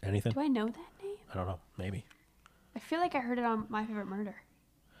 Anything? Do I know that name? I don't know. Maybe. I feel like I heard it on My Favorite Murder.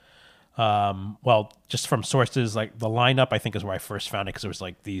 Well, just from sources, the lineup, I think is where I first found it because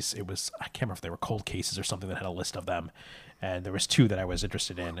it was I can't remember if they were cold cases or something that had a list of them. And there was two that I was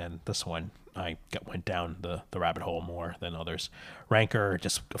interested in, and this one I went down the rabbit hole more than others. Ranker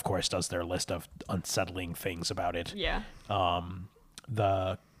just, of course, does their list of unsettling things about it. Yeah.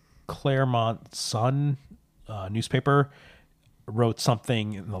 The Claremont Sun newspaper wrote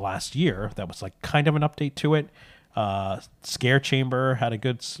something in the last year that was kind of an update to it. Scare Chamber had a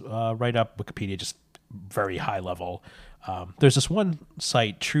good write-up. Wikipedia, just very high level. There's this one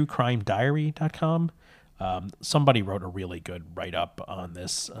site, truecrimediary.com. Somebody wrote a really good write-up on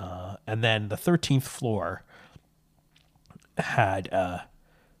this. And then the 13th Floor had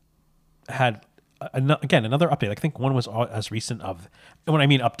again, another update. I think one was as recent of, and when I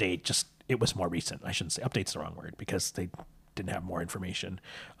mean update, just it was more recent. I shouldn't say update's the wrong word because they didn't have more information,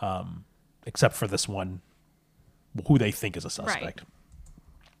 except for this one, who they think is a suspect. Right.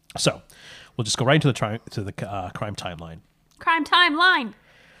 So we'll just go right into the crime timeline. Crime timeline.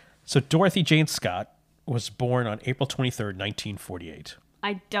 So Dorothy Jane Scott was born on April 23rd, 1948.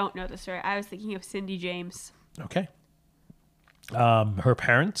 I don't know the story. I was thinking of Cindy James. Okay. Her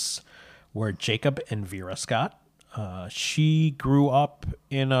parents were Jacob and Vera Scott. She grew up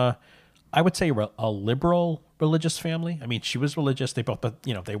in I would say a liberal religious family. I mean, she was religious. They both, but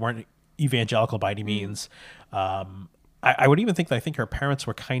they weren't evangelical by any means. I would even think her parents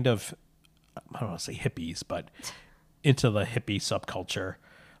were kind of, I don't want to say hippies, but into the hippie subculture.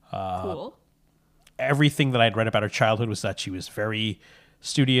 Cool. Everything that I'd read about her childhood was that she was very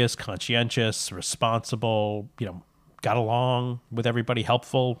studious, conscientious, responsible, got along with everybody,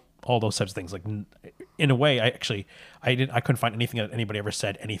 helpful, all those types of things. In a way, I couldn't find anything that anybody ever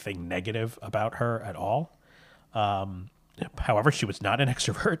said anything negative about her at all. However, she was not an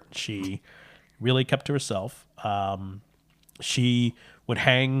extrovert. She really kept to herself. She would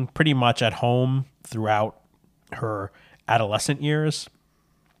hang pretty much at home throughout her adolescent years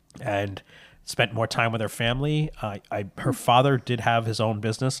and spent more time with her family. Her father did have his own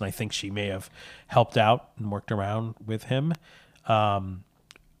business, and I think she may have helped out and worked around with him.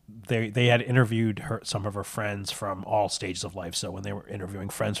 They had interviewed some of her friends from all stages of life. So when they were interviewing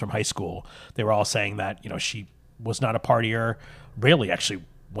friends from high school, they were all saying that, she was not a partier, rarely actually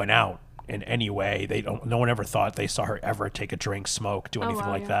went out in any way. No one ever thought they saw her ever take a drink, smoke, do anything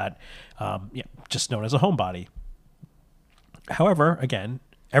like that. Just known as a homebody. However, again,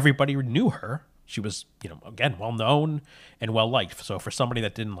 everybody knew her. She was, again, well known and well liked. So for somebody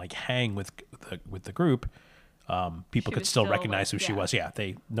that didn't hang with the group, people could still recognize who she was. Yeah,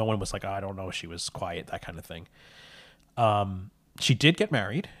 no one was like, oh, I don't know, she was quiet, that kind of thing. She did get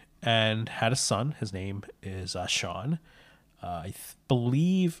married and had a son. His name is Sean. I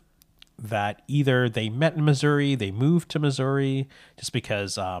believe that either they met in Missouri, they moved to Missouri, just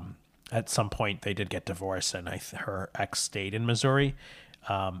because at some point they did get divorced, and her ex stayed in Missouri.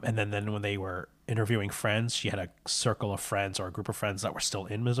 And then when they were interviewing friends, she had a circle of friends or a group of friends that were still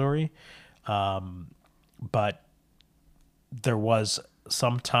in Missouri. But there was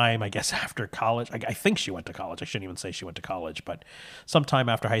some time, I guess, after college. I think she went to college. I shouldn't even say she went to college, but sometime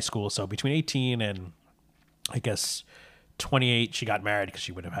after high school. So between 18 and I guess 28, she got married because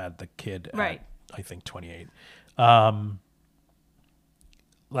she would have had the kid at, I think, 28. As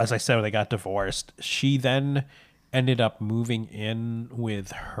I said, they got divorced. She then ended up moving in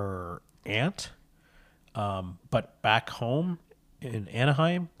with her aunt, but back home in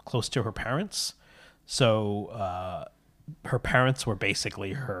Anaheim, close to her parents. So her parents were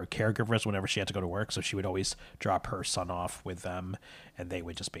basically her caregivers whenever she had to go to work. So she would always drop her son off with them, and they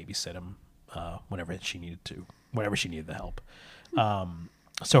would just babysit him whenever she needed the help.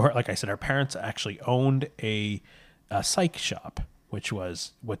 So like I said, her parents actually owned a psych shop, which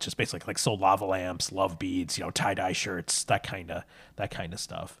is basically sold lava lamps, love beads, tie-dye shirts, that kind of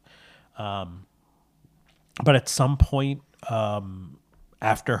stuff. But at some point,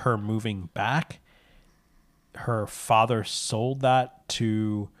 after her moving back, her father sold that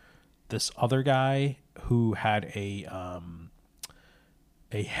to this other guy who had a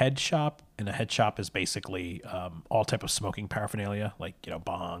head shop, and a head shop is basically all type of smoking paraphernalia, like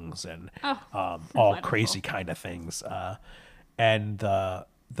bongs and all crazy kind of things. And the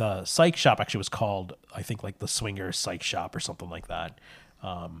psych shop actually was called, I think, the Swingers Psych Shop or something like that.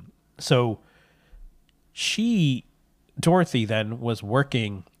 So Dorothy then was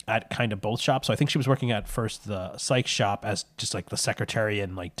working at kind of both shops. So I think she was working at first the psych shop as just the secretary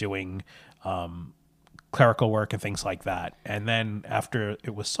and doing clerical work and things like that. And then after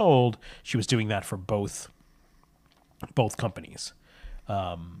it was sold, she was doing that for both companies.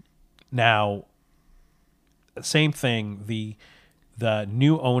 Now, same thing, the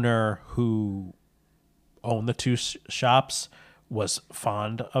new owner who owned the two shops was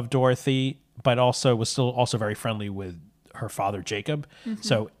fond of Dorothy, but also was still also very friendly with her father, Jacob. Mm-hmm.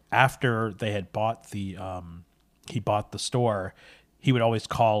 So after they had bought he bought the store, he would always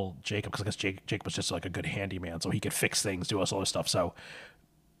call Jacob, because I guess Jacob was just a good handyman, so he could fix things, do all this other stuff. So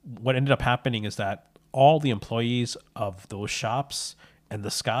what ended up happening is that all the employees of those shops and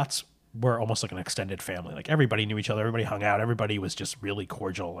the Scotts were almost like an extended family. Everybody knew each other, everybody hung out, everybody was just really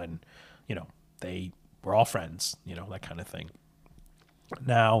cordial, and they were all friends, that kind of thing.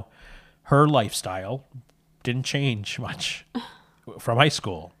 Now, her lifestyle didn't change much from high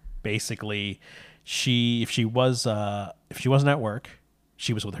school. Basically, if she wasn't at work,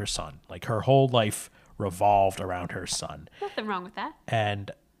 she was with her son. Her whole life revolved around her son. Nothing wrong with that.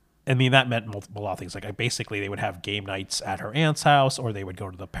 And I mean, that meant a lot of things. Basically, they would have game nights at her aunt's house, or they would go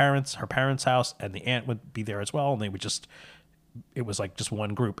to her parents' house, and the aunt would be there as well. And they would it was just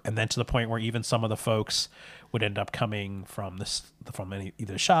one group. And then to the point where even some of the folks would end up coming from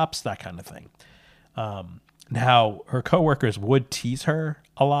either shops, that kind of thing. Now, her coworkers would tease her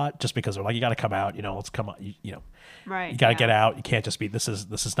a lot, just because they're you got to come out, let's come on, right? You got to get out. You can't just be, this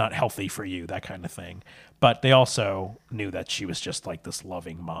is not healthy for you, that kind of thing. But they also knew that she was just this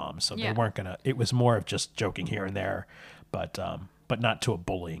loving mom, so they weren't gonna. It was more of just joking here and there, but not to a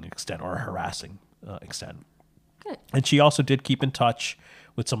bullying extent or a harassing extent. Good. And she also did keep in touch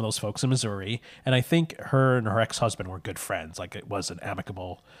with some of those folks in Missouri, and I think her and her ex-husband were good friends. It was an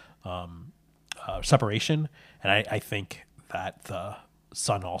amicable separation, and I think that the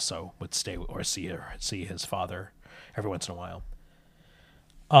son also would stay or see his father every once in a while.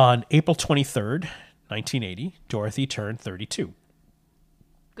 On April 23rd, 1980, Dorothy turned 32.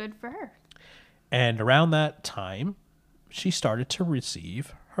 Good for her. And around that time, she started to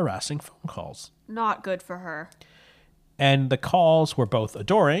receive harassing phone calls. Not good for her. And the calls were both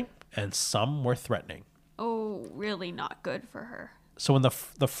adoring and some were threatening. Oh, really not good for her. So when the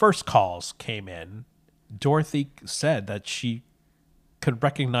first calls came in, Dorothy said that she could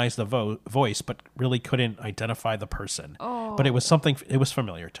recognize the voice, but really couldn't identify the person. Oh. But it was something, it was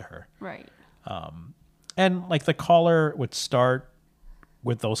familiar to her. Right. And like the caller would start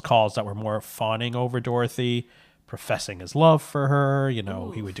with those calls that were more fawning over Dorothy, professing his love for her. You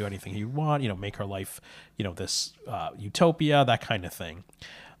know, he would do anything he would want, you know, make her life, you know, this utopia, that kind of thing.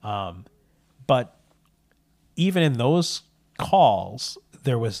 But even in those calls,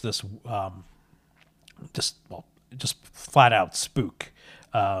 there was this just flat out spook.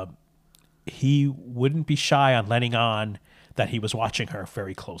 He wouldn't be shy on letting on that he was watching her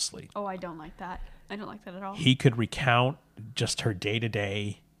very closely. Oh, I don't like that. I don't like that at all. He could recount just her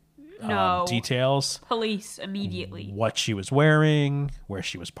day-to-day No. details, Police immediately. what she was wearing, where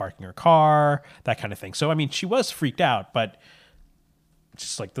she was parking her car, that kind of thing. So, I mean, she was freaked out, but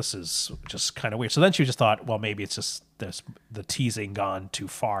just like, this is just kind of weird. So then she just thought, well, maybe it's just the teasing gone too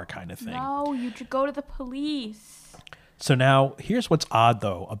far kind of thing. No, you should go to the police. So now here's what's odd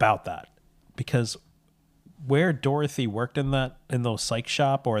though about that, because where Dorothy worked in those psych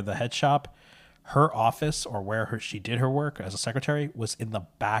shop or the head shop, her office or where she did her work as a secretary was in the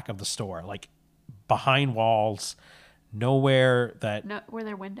back of the store, like behind walls, nowhere that. No, were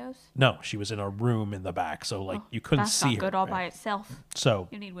there windows? No, she was in a room in the back, so like you couldn't That's see not her. good all right? by itself. So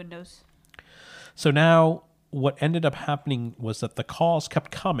You need windows. now what ended up happening was that the calls kept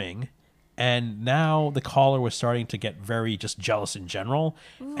coming, and now the caller was starting to get very just jealous in general,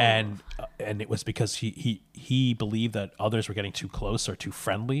 and it was because he believed that others were getting too close or too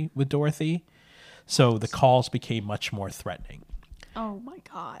friendly with Dorothy, so the calls became much more threatening. Oh my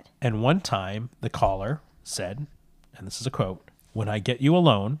God. And one time the caller said, and this is a quote, "When I get you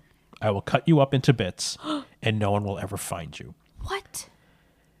alone, I will cut you up into bits, and no one will ever find you." What?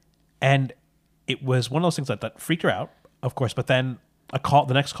 And it was one of those things that freaked her out, of course, but then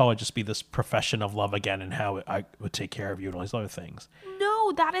the next call would just be this profession of love again and how I would take care of you and all these other things.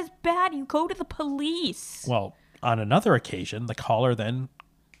 No, that is bad. You go to the police. Well, on another occasion, the caller then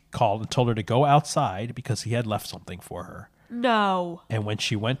called and told her to go outside because he had left something for her. No. And when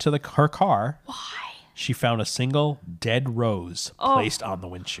she went to her car, Why? she found a single dead rose placed on the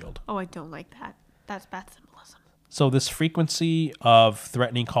windshield. Oh, I don't like that. That's bad symbolism. So this frequency of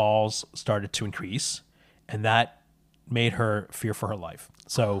threatening calls started to increase, and that made her fear for her life.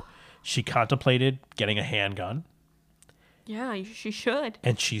 So she contemplated getting a handgun, Yeah, she should.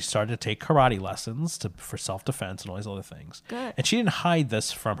 and she started to take karate lessons for self-defense and all these other things. Good. And she didn't hide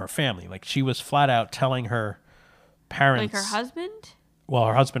this from her family. Like, she was flat out telling her parents. Like her husband? Well,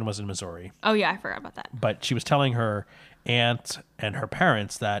 her husband was in Missouri, Oh, yeah, I forgot about that. but she was telling her aunt and her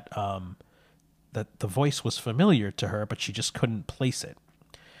parents that that the voice was familiar to her, but she just couldn't place it.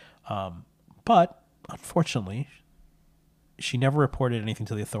 But unfortunately, she never reported anything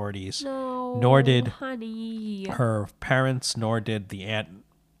to the authorities. No. Nor did honey. her parents, nor did the aunt.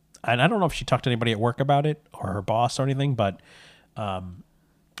 And I don't know if she talked to anybody at work about it or her boss or anything, but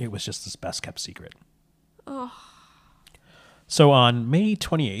it was just this best kept secret. Oh. So on May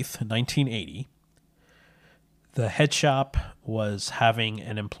 28th, 1980, the head shop was having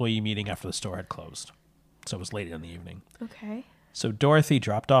an employee meeting after the store had closed. So it was late in the evening. Okay. So Dorothy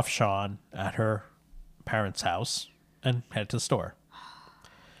dropped off Sean at her parents' house and headed to the store.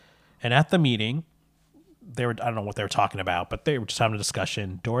 And at the meeting, I don't know what they were talking about, but they were just having a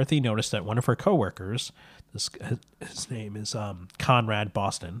discussion. Dorothy noticed that one of her coworkers, his name is Conrad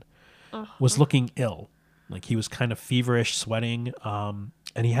Boston, was looking ill. Like, he was kind of feverish, sweating, and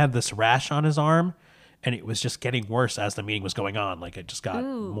he had this rash on his arm, and it was just getting worse as the meeting was going on. Like, it just got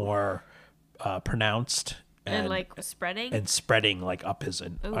more pronounced. And like spreading? And spreading like up his, I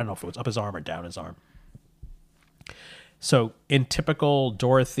don't know if it was up his arm or down his arm. So in typical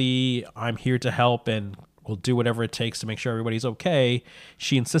Dorothy, I'm here to help and we'll do whatever it takes to make sure everybody's okay,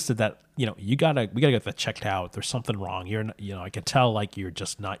 she insisted that, we gotta get that checked out. There's something wrong. I can tell like you're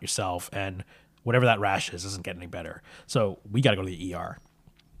just not yourself, and whatever that rash is isn't getting any better. So we gotta go to the ER.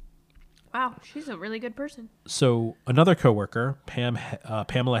 Wow, she's a really good person. So another coworker,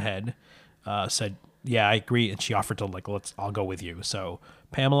 Pamela Head, said, "Yeah, I agree," and she offered to I'll go with you. So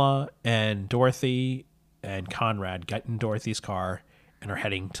Pamela and Dorothy and Conrad get in Dorothy's car and are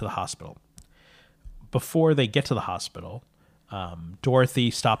heading to the hospital. Before they get to the hospital, Dorothy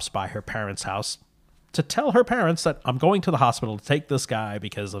stops by her parents' house to tell her parents that I'm going to the hospital to take this guy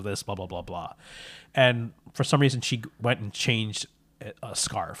because of this, blah, blah, blah, blah. And for some reason, she went and changed a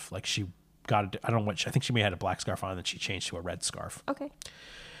scarf. Like, she got I don't know what I think she may have had a black scarf on, and then she changed to a red scarf. Okay.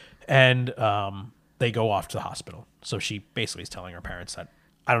 And they go off to the hospital. So she basically is telling her parents that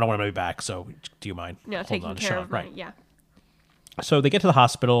I don't know when I'm gonna be back. So do you mind No, holding taking on to care Sean? of my, Right. yeah. So they get to the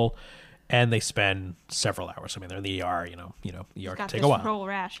hospital, and they spend several hours. I mean, they're in the ER. ER can Got take this a while. roll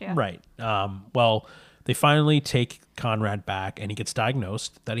rash, yeah. Right. Well, they finally take Conrad back, and he gets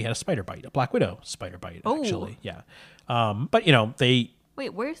diagnosed that he had a spider bite, a black widow spider bite, Oh. actually. Yeah. But they,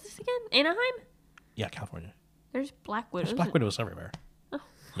 Wait, where's this again? Anaheim? yeah, California. There's Black Widows. There's black widows everywhere.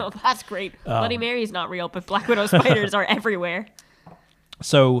 Oh, that's great. Bloody Mary's not real, but Black Widow spiders are everywhere.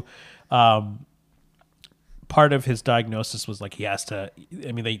 So, part of his diagnosis was like he has to.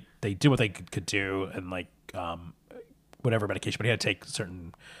 I mean, they did what they could do, and like whatever medication, but he had to take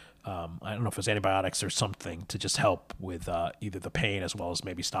certain. I don't know if it was antibiotics or something to just help with either the pain as well as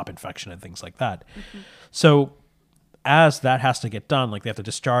maybe stop infection and things like that. Mm-hmm. So, as that has to get done, like they have to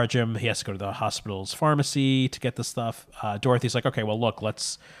discharge him, he has to go to the hospital's pharmacy to get the stuff. Dorothy's like, okay, well, look,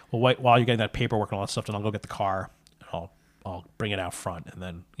 wait while you're getting that paperwork and all that stuff, then I'll go get the car. And I'll bring it out front, and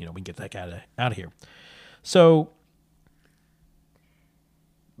then we can get that guy out of here. So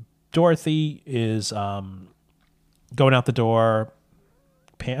Dorothy is going out the door.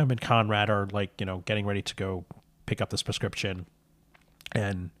 Pam and Conrad are getting ready to go pick up this prescription,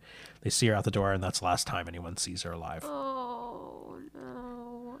 and they see her out the door, and that's the last time anyone sees her alive. Oh,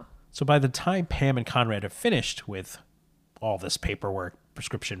 no. So by the time Pam and Conrad have finished with all this paperwork,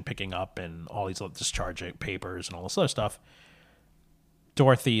 prescription picking up, and all these discharge papers and all this other stuff,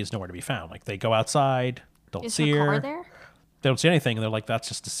 Dorothy is nowhere to be found. Like, they go outside, don't Is see her her. car there? They don't see anything, and they're like,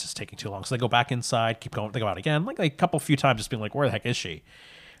 this is just taking too long. So they go back inside, keep going. They go out again, like a few times, just being like, where the heck is she?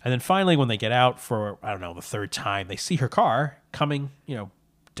 And then finally, when they get out for, I don't know, the third time, they see her car coming,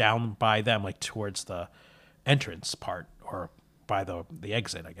 down by them, like towards the entrance part or by the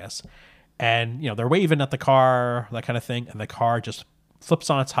exit, I guess. And, they're waving at the car, that kind of thing. And the car just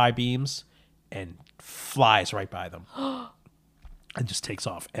flips on its high beams and flies right by them and just takes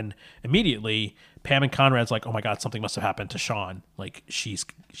off. And immediately Pam and Conrad's like, oh my God, something must have happened to Sean. Like she's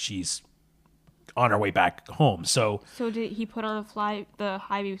on her way back home. So did he put on the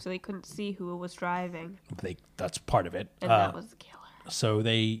high beam so they couldn't see who was driving? that's part of it. And that was the killer. So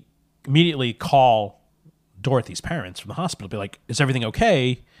they immediately call Dorothy's parents from the hospital, be like, is everything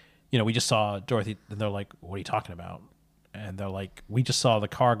okay? We just saw Dorothy. And they're like, what are you talking about? And they're like, we just saw the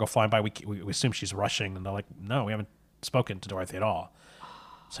car go flying by. We assume she's rushing. And they're like, no, we haven't spoken to Dorothy at all.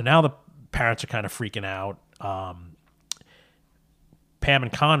 So now the parents are kind of freaking out. Pam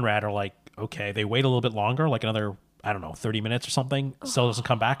and Conrad are like, okay. They wait a little bit longer, like another, 30 minutes or something. Still doesn't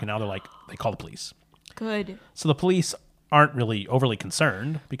come back. And now they call the police. Good. So the police aren't really overly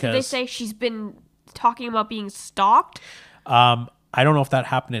concerned because Did they say she's been talking about being stalked? I don't know if that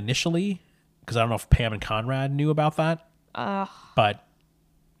happened initially because I don't know if Pam and Conrad knew about that. But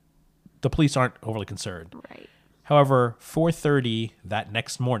the police aren't overly concerned. Right. However, 4:30 that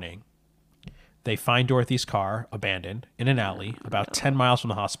next morning, they find Dorothy's car abandoned in an alley about 10 miles from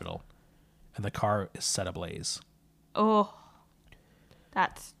the hospital, and the car is set ablaze. Oh,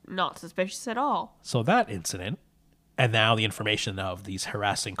 that's not suspicious at all. So that incident, and now the information of these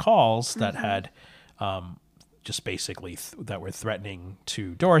harassing calls that had just basically that were threatening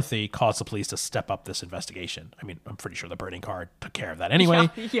to Dorothy caused the police to step up this investigation. I mean, I'm pretty sure the burning car took care of that anyway.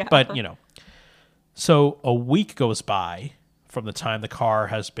 Yeah. But, so a week goes by from the time the car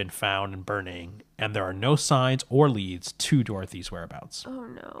has been found and burning, and there are no signs or leads to Dorothy's whereabouts. Oh,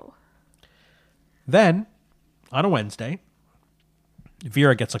 no. Then, on a Wednesday,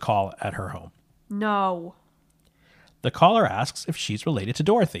 Vera gets a call at her home. No. The caller asks if she's related to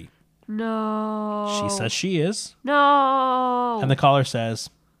Dorothy. No. She says she is, No. and the caller says,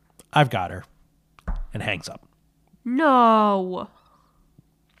 I've got her, and hangs up. No.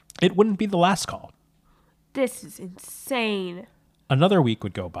 It wouldn't be the last call. This is insane. Another week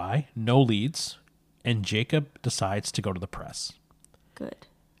would go by, no leads, and Jacob decides to go to the press. Good.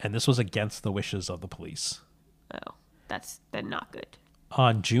 And this was against the wishes of the police. Oh, that's not good.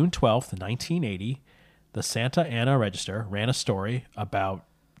 On June 12th, 1980, the Santa Ana Register ran a story about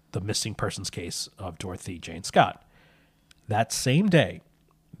the missing persons case of Dorothy Jane Scott. That same day,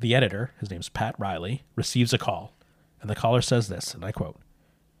 the editor, his name's Pat Riley, receives a call, and the caller says this, and I quote,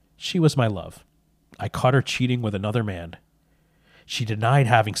 "She was my love. I caught her cheating with another man. She denied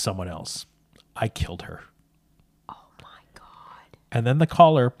having someone else. I killed her." Oh, my God. And then the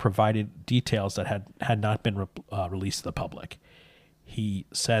caller provided details that had not been released to the public. He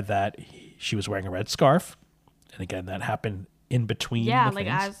said that she was wearing a red scarf, and again, that happened in between. Yeah, the like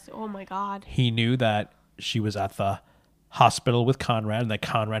things. oh my God. He knew that she was at the hospital with Conrad, and that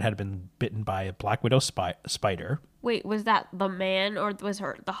Conrad had been bitten by a black widow spider. Wait, was that the man, or was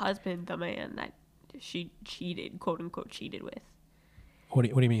the husband the man that she cheated, quote unquote, cheated with? What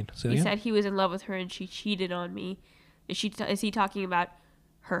do you mean? Say that He again? said he was in love with her and she cheated on me. Is he talking about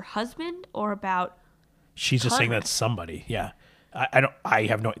her husband or about? She's just saying Conrad? that's somebody. Yeah, I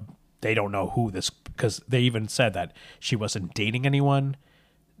have no. They don't know who this, because they even said that she wasn't dating anyone.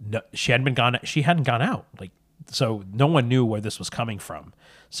 No, she hadn't gone out. Like, so no one knew where this was coming from.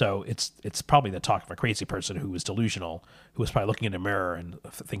 So it's probably the talk of a crazy person who was delusional, who was probably looking in a mirror and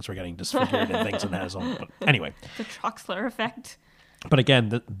things were getting disfigured and things and has own. But anyway, The Troxler effect. but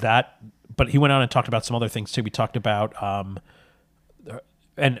again, but he went on and talked about some other things too. We talked about,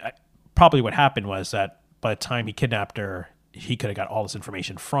 probably what happened was that by the time he kidnapped her, he could have got all this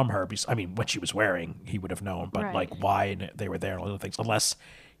information from her. Because, I mean, what she was wearing, he would have known, but Right. like why they were there and all other things, unless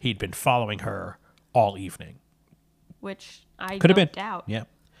he'd been following her all evening. Which I Could have don't been. doubt. Yeah.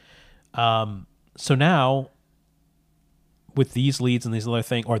 So now, with these leads and these other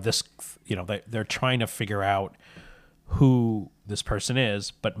things, or this, they're trying to figure out who this person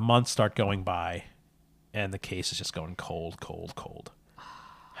is, but months start going by, and the case is just going cold, cold, cold.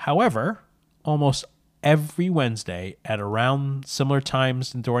 However, almost every Wednesday at around similar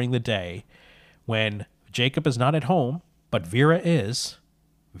times during the day, when Jacob is not at home, but Vera is,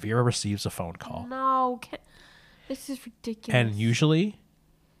 Vera receives a phone call. No, this is ridiculous. And usually,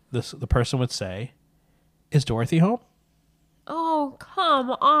 the person would say, "Is Dorothy home?" Oh,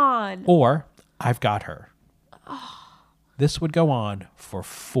 come on. Or, "I've got her." This would go on for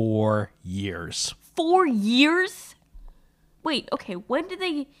 4 years. 4 years? Wait, okay. When did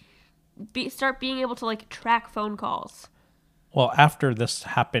they start being able to like track phone calls? Well, after this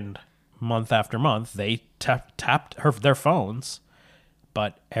happened month after month, they tapped their phones,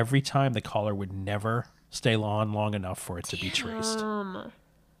 but every time the caller would never stay long enough for it to be traced.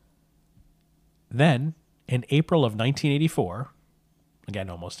 Then, in April of 1984, again,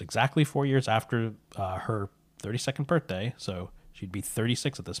 almost exactly 4 years after her 32nd birthday, so she'd be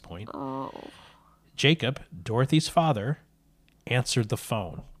 36 at this point, Jacob, Dorothy's father, answered the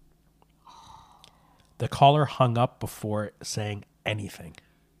phone. The caller hung up before saying anything.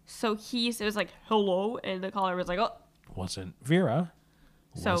 So it was like, hello, and the caller was like, oh. Wasn't Vera,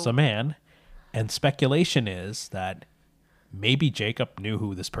 was So- a man. And speculation is that maybe Jacob knew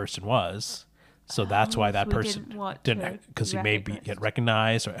who this person was. So that's why that so he person didn't want to because he maybe recognize. get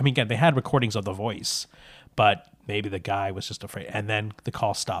recognized. Or, I mean, again, they had recordings of the voice, but maybe the guy was just afraid. And then the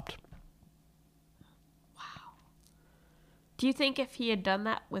call stopped. Do you think if he had done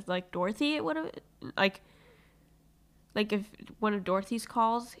that with like Dorothy, it would have like if one of Dorothy's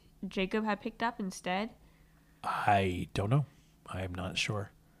calls Jacob had picked up instead? I don't know. I am not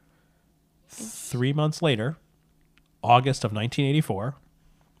sure. 3 months later, August of 1984,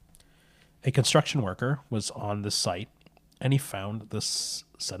 a construction worker was on the site and he found this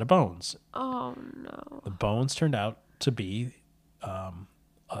set of bones. Oh no. The bones turned out to be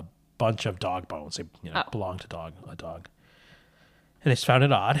a bunch of dog bones. They belonged to a dog. And they found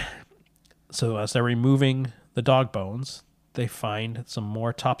it odd. So as they're removing the dog bones, they find some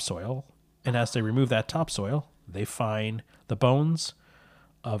more topsoil. And as they remove that topsoil, they find the bones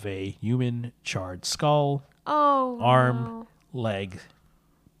of a human charred skull, Oh, arm, no. leg,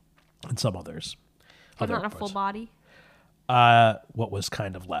 and some others. But Other not a full parts. body. What was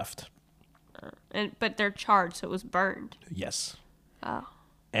kind of left. But they're charred, so it was burned. Yes. Oh.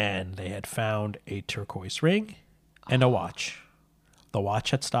 And they had found a turquoise ring and a watch. The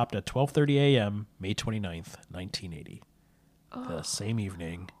watch had stopped at 12:30 a.m., May 29th, 1980. The same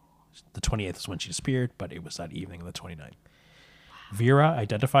evening. The 28th is when she disappeared, but it was that evening of the 29th. Vera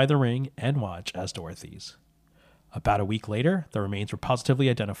identified the ring and watch as Dorothy's. About a week later, the remains were positively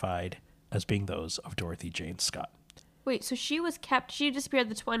identified as being those of Dorothy Jane Scott. Wait, so she disappeared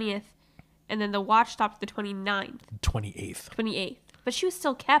the 20th, and then the watch stopped the 29th, 28th. 28th. But she was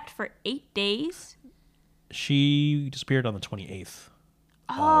still kept for 8 days? She disappeared on the 28th.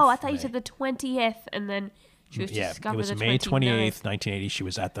 Oh, I thought you May. said the 20th, and then she was Yeah, discovered it was the May 29th. 28th, 1980. She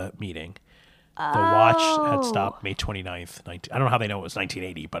was at the meeting. The watch had Oh. stopped May 29th. I don't know how they know it was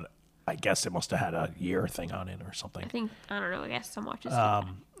 1980, but I guess it must have had a year thing on it or something. I don't know, I guess some watches.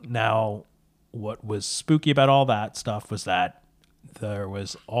 Now, what was spooky about all that stuff was that there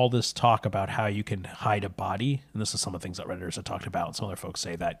was all this talk about how you can hide a body. And this is some of the things that Redditors have talked about. Some other folks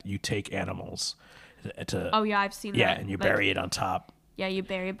say that you take animals to Oh, yeah, I've seen that. yeah, and you Like, bury it on top. Yeah, you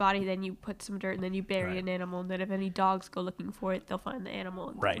bury a body, then you put some dirt, and then you bury an animal, and then if any dogs go looking for it, they'll find the animal.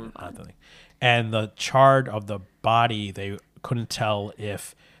 And Right. move on. And the chart of the body, they couldn't tell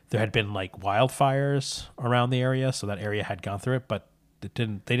if there had been like wildfires around the area, so that area had gone through it, but they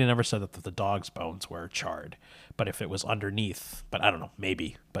didn't ever said that the dog's bones were charred. But if it was underneath, but I don't know,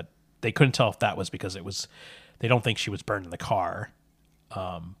 maybe. But they couldn't tell if that was because they don't think she was burned in the car.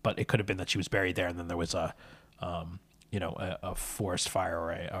 But it could have been that she was buried there, and then there was a forest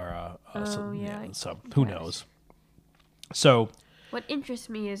fire so who knows? So what interests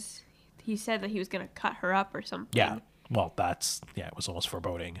me is he said that he was going to cut her up or something. yeah, well, it was almost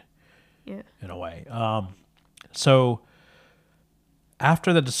foreboding. Yeah. In a way. So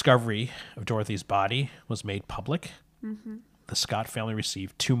after the discovery of Dorothy's body was made public, the Scott family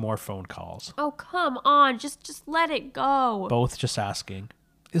received 2 more phone calls, Oh, come on. Just let it go. both just asking,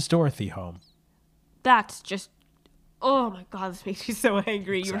 "Is Dorothy home?" That's just... Oh, my God. This makes me so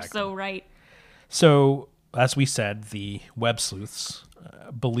angry. You're Exactly. so right. So, as we said, the web sleuths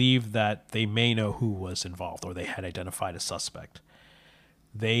believed that they may know who was involved, or they had identified a suspect.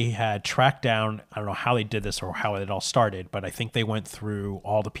 They had tracked down, I don't know how they did this or how it all started, but I think they went through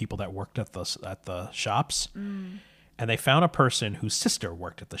all the people that worked at the shops, and they found a person whose sister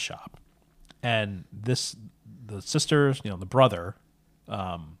worked at the shop. And the sister, the brother,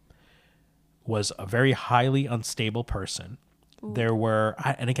 was a very highly unstable person. There were,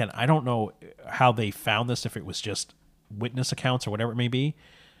 and again, I don't know how they found this, if it was just witness accounts or whatever it may be,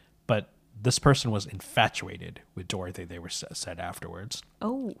 but this person was infatuated with Dorothy, they were said afterwards.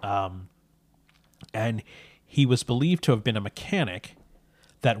 Oh. And he was believed to have been a mechanic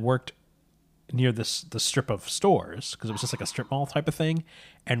that worked near the strip of stores, because it was just like a strip mall type of thing.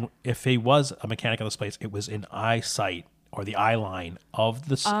 And if he was a mechanic of this place, it was in eyesight or the eye line of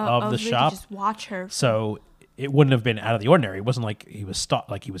the they shop. could just watch her. So it wouldn't have been out of the ordinary. It wasn't like he was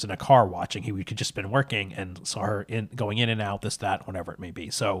like he was in a car watching. He could just been working and saw her going in and out, this, that, whatever it may be.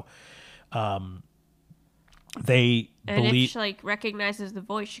 So they believe, if she like recognizes the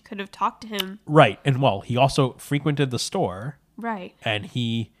voice, she could have talked to him. right. And well, he also frequented the store, Right. and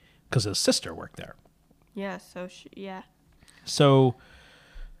because his sister worked there. Yeah. So So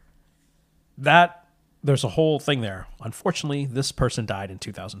that there's a whole thing there. Unfortunately, this person died in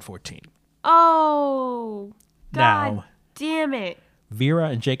 2014. Oh. God Now, damn it. Vera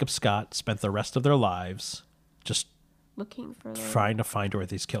and Jacob Scott spent the rest of their lives just Looking for the... trying to find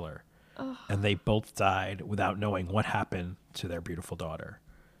Dorothy's killer. And they both died without knowing what happened to their beautiful daughter.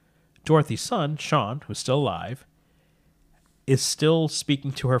 Dorothy's son, Sean, who's still alive, is still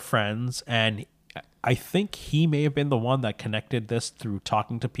speaking to her friends, and I think he may have been the one that connected this through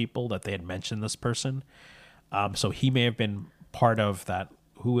talking to people that they had mentioned this person. So he may have been part of that,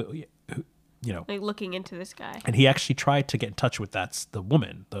 who like looking into this guy. and he actually tried to get in touch with the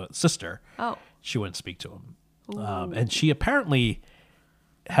woman, the sister. Oh. She wouldn't speak to him. And she apparently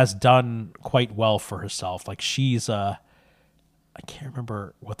has done quite well for herself. Like she's I can't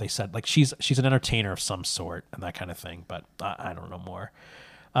remember what they said. Like she's an entertainer of some sort and that kind of thing, but I don't know more.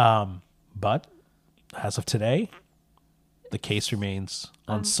 But as of today, the case remains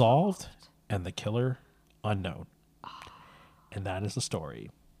unsolved and the killer unknown. And that is the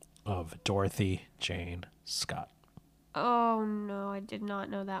story of Dorothy Jane Scott. Oh no, I did not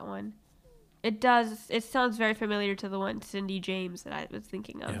know that one. It does. It sounds very familiar to the one Cindy James that I was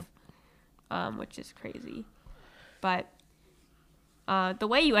thinking of, which is crazy. But the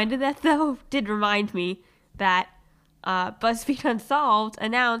way you ended that though did remind me that BuzzFeed Unsolved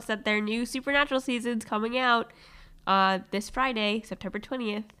announced that their new Supernatural season's coming out this Friday, September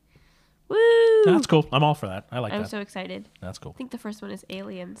 20th. Woo! That's cool. I'm all for that. I like I'm that. so excited. That's cool. I think the first one is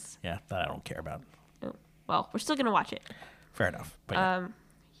Aliens. Yeah, that I don't care about. Oh, well, we're still gonna watch it. Fair enough. But yeah.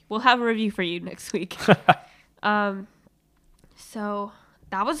 We'll have a review for you next week. So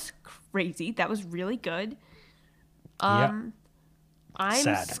that was crazy. That was really good. I'm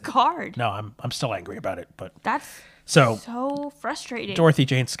Sad. scarred. No, I'm still angry about it. But That's so so frustrating. Dorothy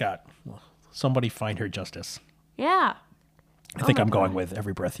Jane Scott, somebody find her justice. Yeah. I think my I'm going God. with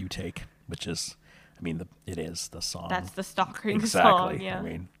Every Breath You Take, which is, it is the song. That's the stalking exactly. song. Yeah. I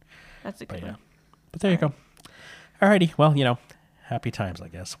mean, That's a but good yeah. one. But there you go. Alrighty. Well, happy times, I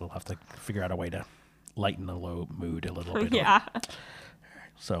guess. We'll have to figure out a way to lighten the low mood a little bit. Yeah.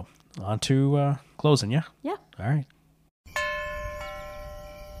 So on to closing, yeah? Yeah. All right.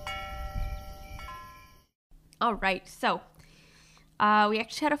 All right. So we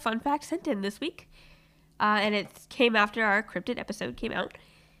actually had a fun fact sent in this week. And it came after our cryptid episode came out.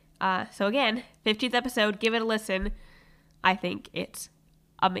 So again, 15th episode, give it a listen. I think it's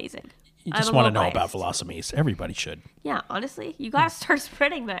amazing. You I'm just a want to little know about biased. Velocities. Everybody should. Yeah, honestly, you gotta start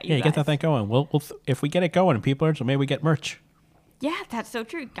spreading that. Yeah, you get that thing going. We'll if we get it going and people are, so maybe we get merch. Yeah, that's so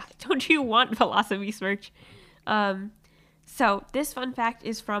true. God, don't you want Velocities merch? So this fun fact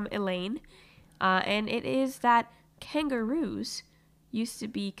is from Elaine, and it is that kangaroos used to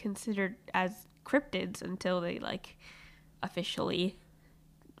be considered as cryptids until they like officially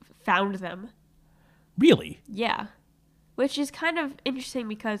found them. Really? Yeah, which is kind of interesting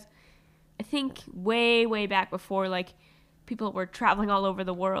because I think way back before like people were traveling all over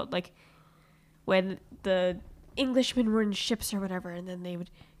the world, like when the Englishmen were in ships or whatever, and then they would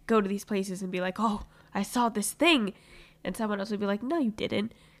go to these places and be like, "Oh, I saw this thing," and someone else would be like, "No, you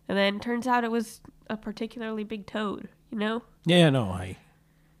didn't," and then turns out it was a particularly big toad, you know? Yeah, no,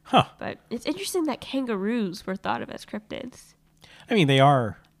 Huh. But it's interesting that kangaroos were thought of as cryptids. I mean, they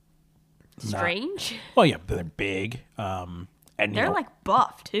are... Strange. Well, yeah, they're big. And They're like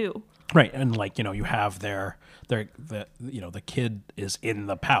buff too. right, and like, you have the kid is in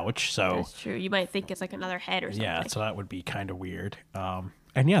the pouch, so... That's true. You might think it's like another head or something. Yeah, so that would be kind of weird.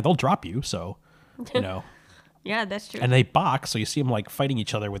 And yeah, they'll drop you, so, Yeah, that's true. And they box, so you see them like fighting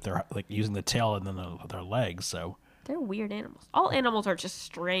each other with their, like using the tail and then their legs, so. They're weird animals. All animals are just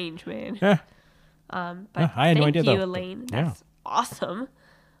strange, man. Yeah. But I had no idea, thank you, though. Elaine. Yeah. That's awesome.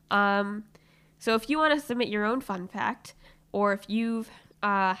 So if you want to submit your own fun fact, or if you've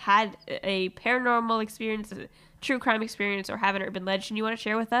had a paranormal experience, a true crime experience, or have an urban legend you want to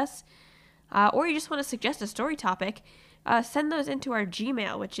share with us, or you just want to suggest a story topic, send those into our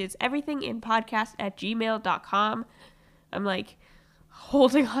Gmail, which is everythinginpodcast@gmail.com. I'm like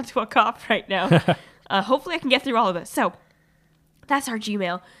holding on to a cough right now. Hopefully I can get through all of this. So that's our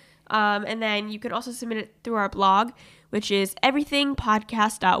Gmail. And then you can also submit it through our blog, which is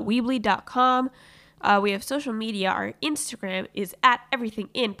everythingpodcast.weebly.com. We have social media. Our Instagram is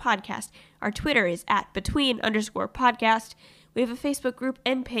 @everythinginpodcast. Our Twitter is @between_podcast. We have a Facebook group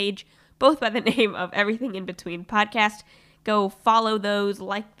and page, both by the name of Everything in Between Podcast. Go follow those,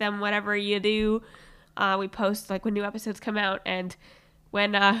 like them, whatever you do. We post like when new episodes come out, and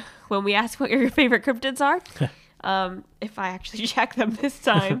when we ask what your favorite cryptids are, if I actually check them this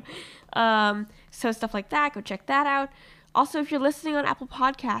time. So stuff like that, go check that out. Also, if you're listening on Apple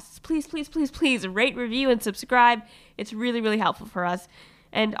Podcasts, please rate, review, and subscribe. It's really, really helpful for us.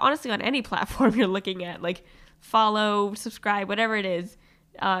 And honestly, on any platform you're looking at, like follow, subscribe, whatever it is,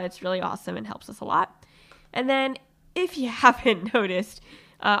 it's really awesome and helps us a lot. And then, if you haven't noticed,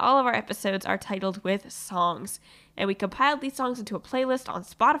 all of our episodes are titled with songs. And we compiled these songs into a playlist on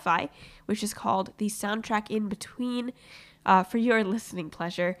Spotify, which is called The Soundtrack in Between, for your listening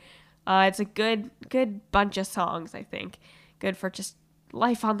pleasure. It's a good bunch of songs, I think. Good for just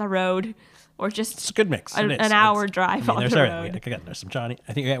life on the road, or just It's a good mix. an hour drive on the road. There's some Johnny.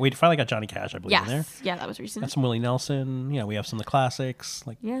 I think we finally got Johnny Cash, I believe, in there. Yes, yeah, that was recent. Got some Willie Nelson. We have some of the classics,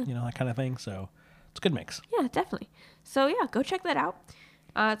 like, Yeah. that kind of thing. So it's a good mix. Yeah, definitely. So yeah, go check that out.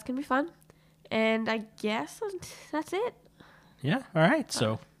 It's gonna be fun. And I guess that's it. Yeah. All right.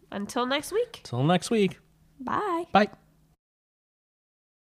 So Until next week. till next week. Bye. Bye.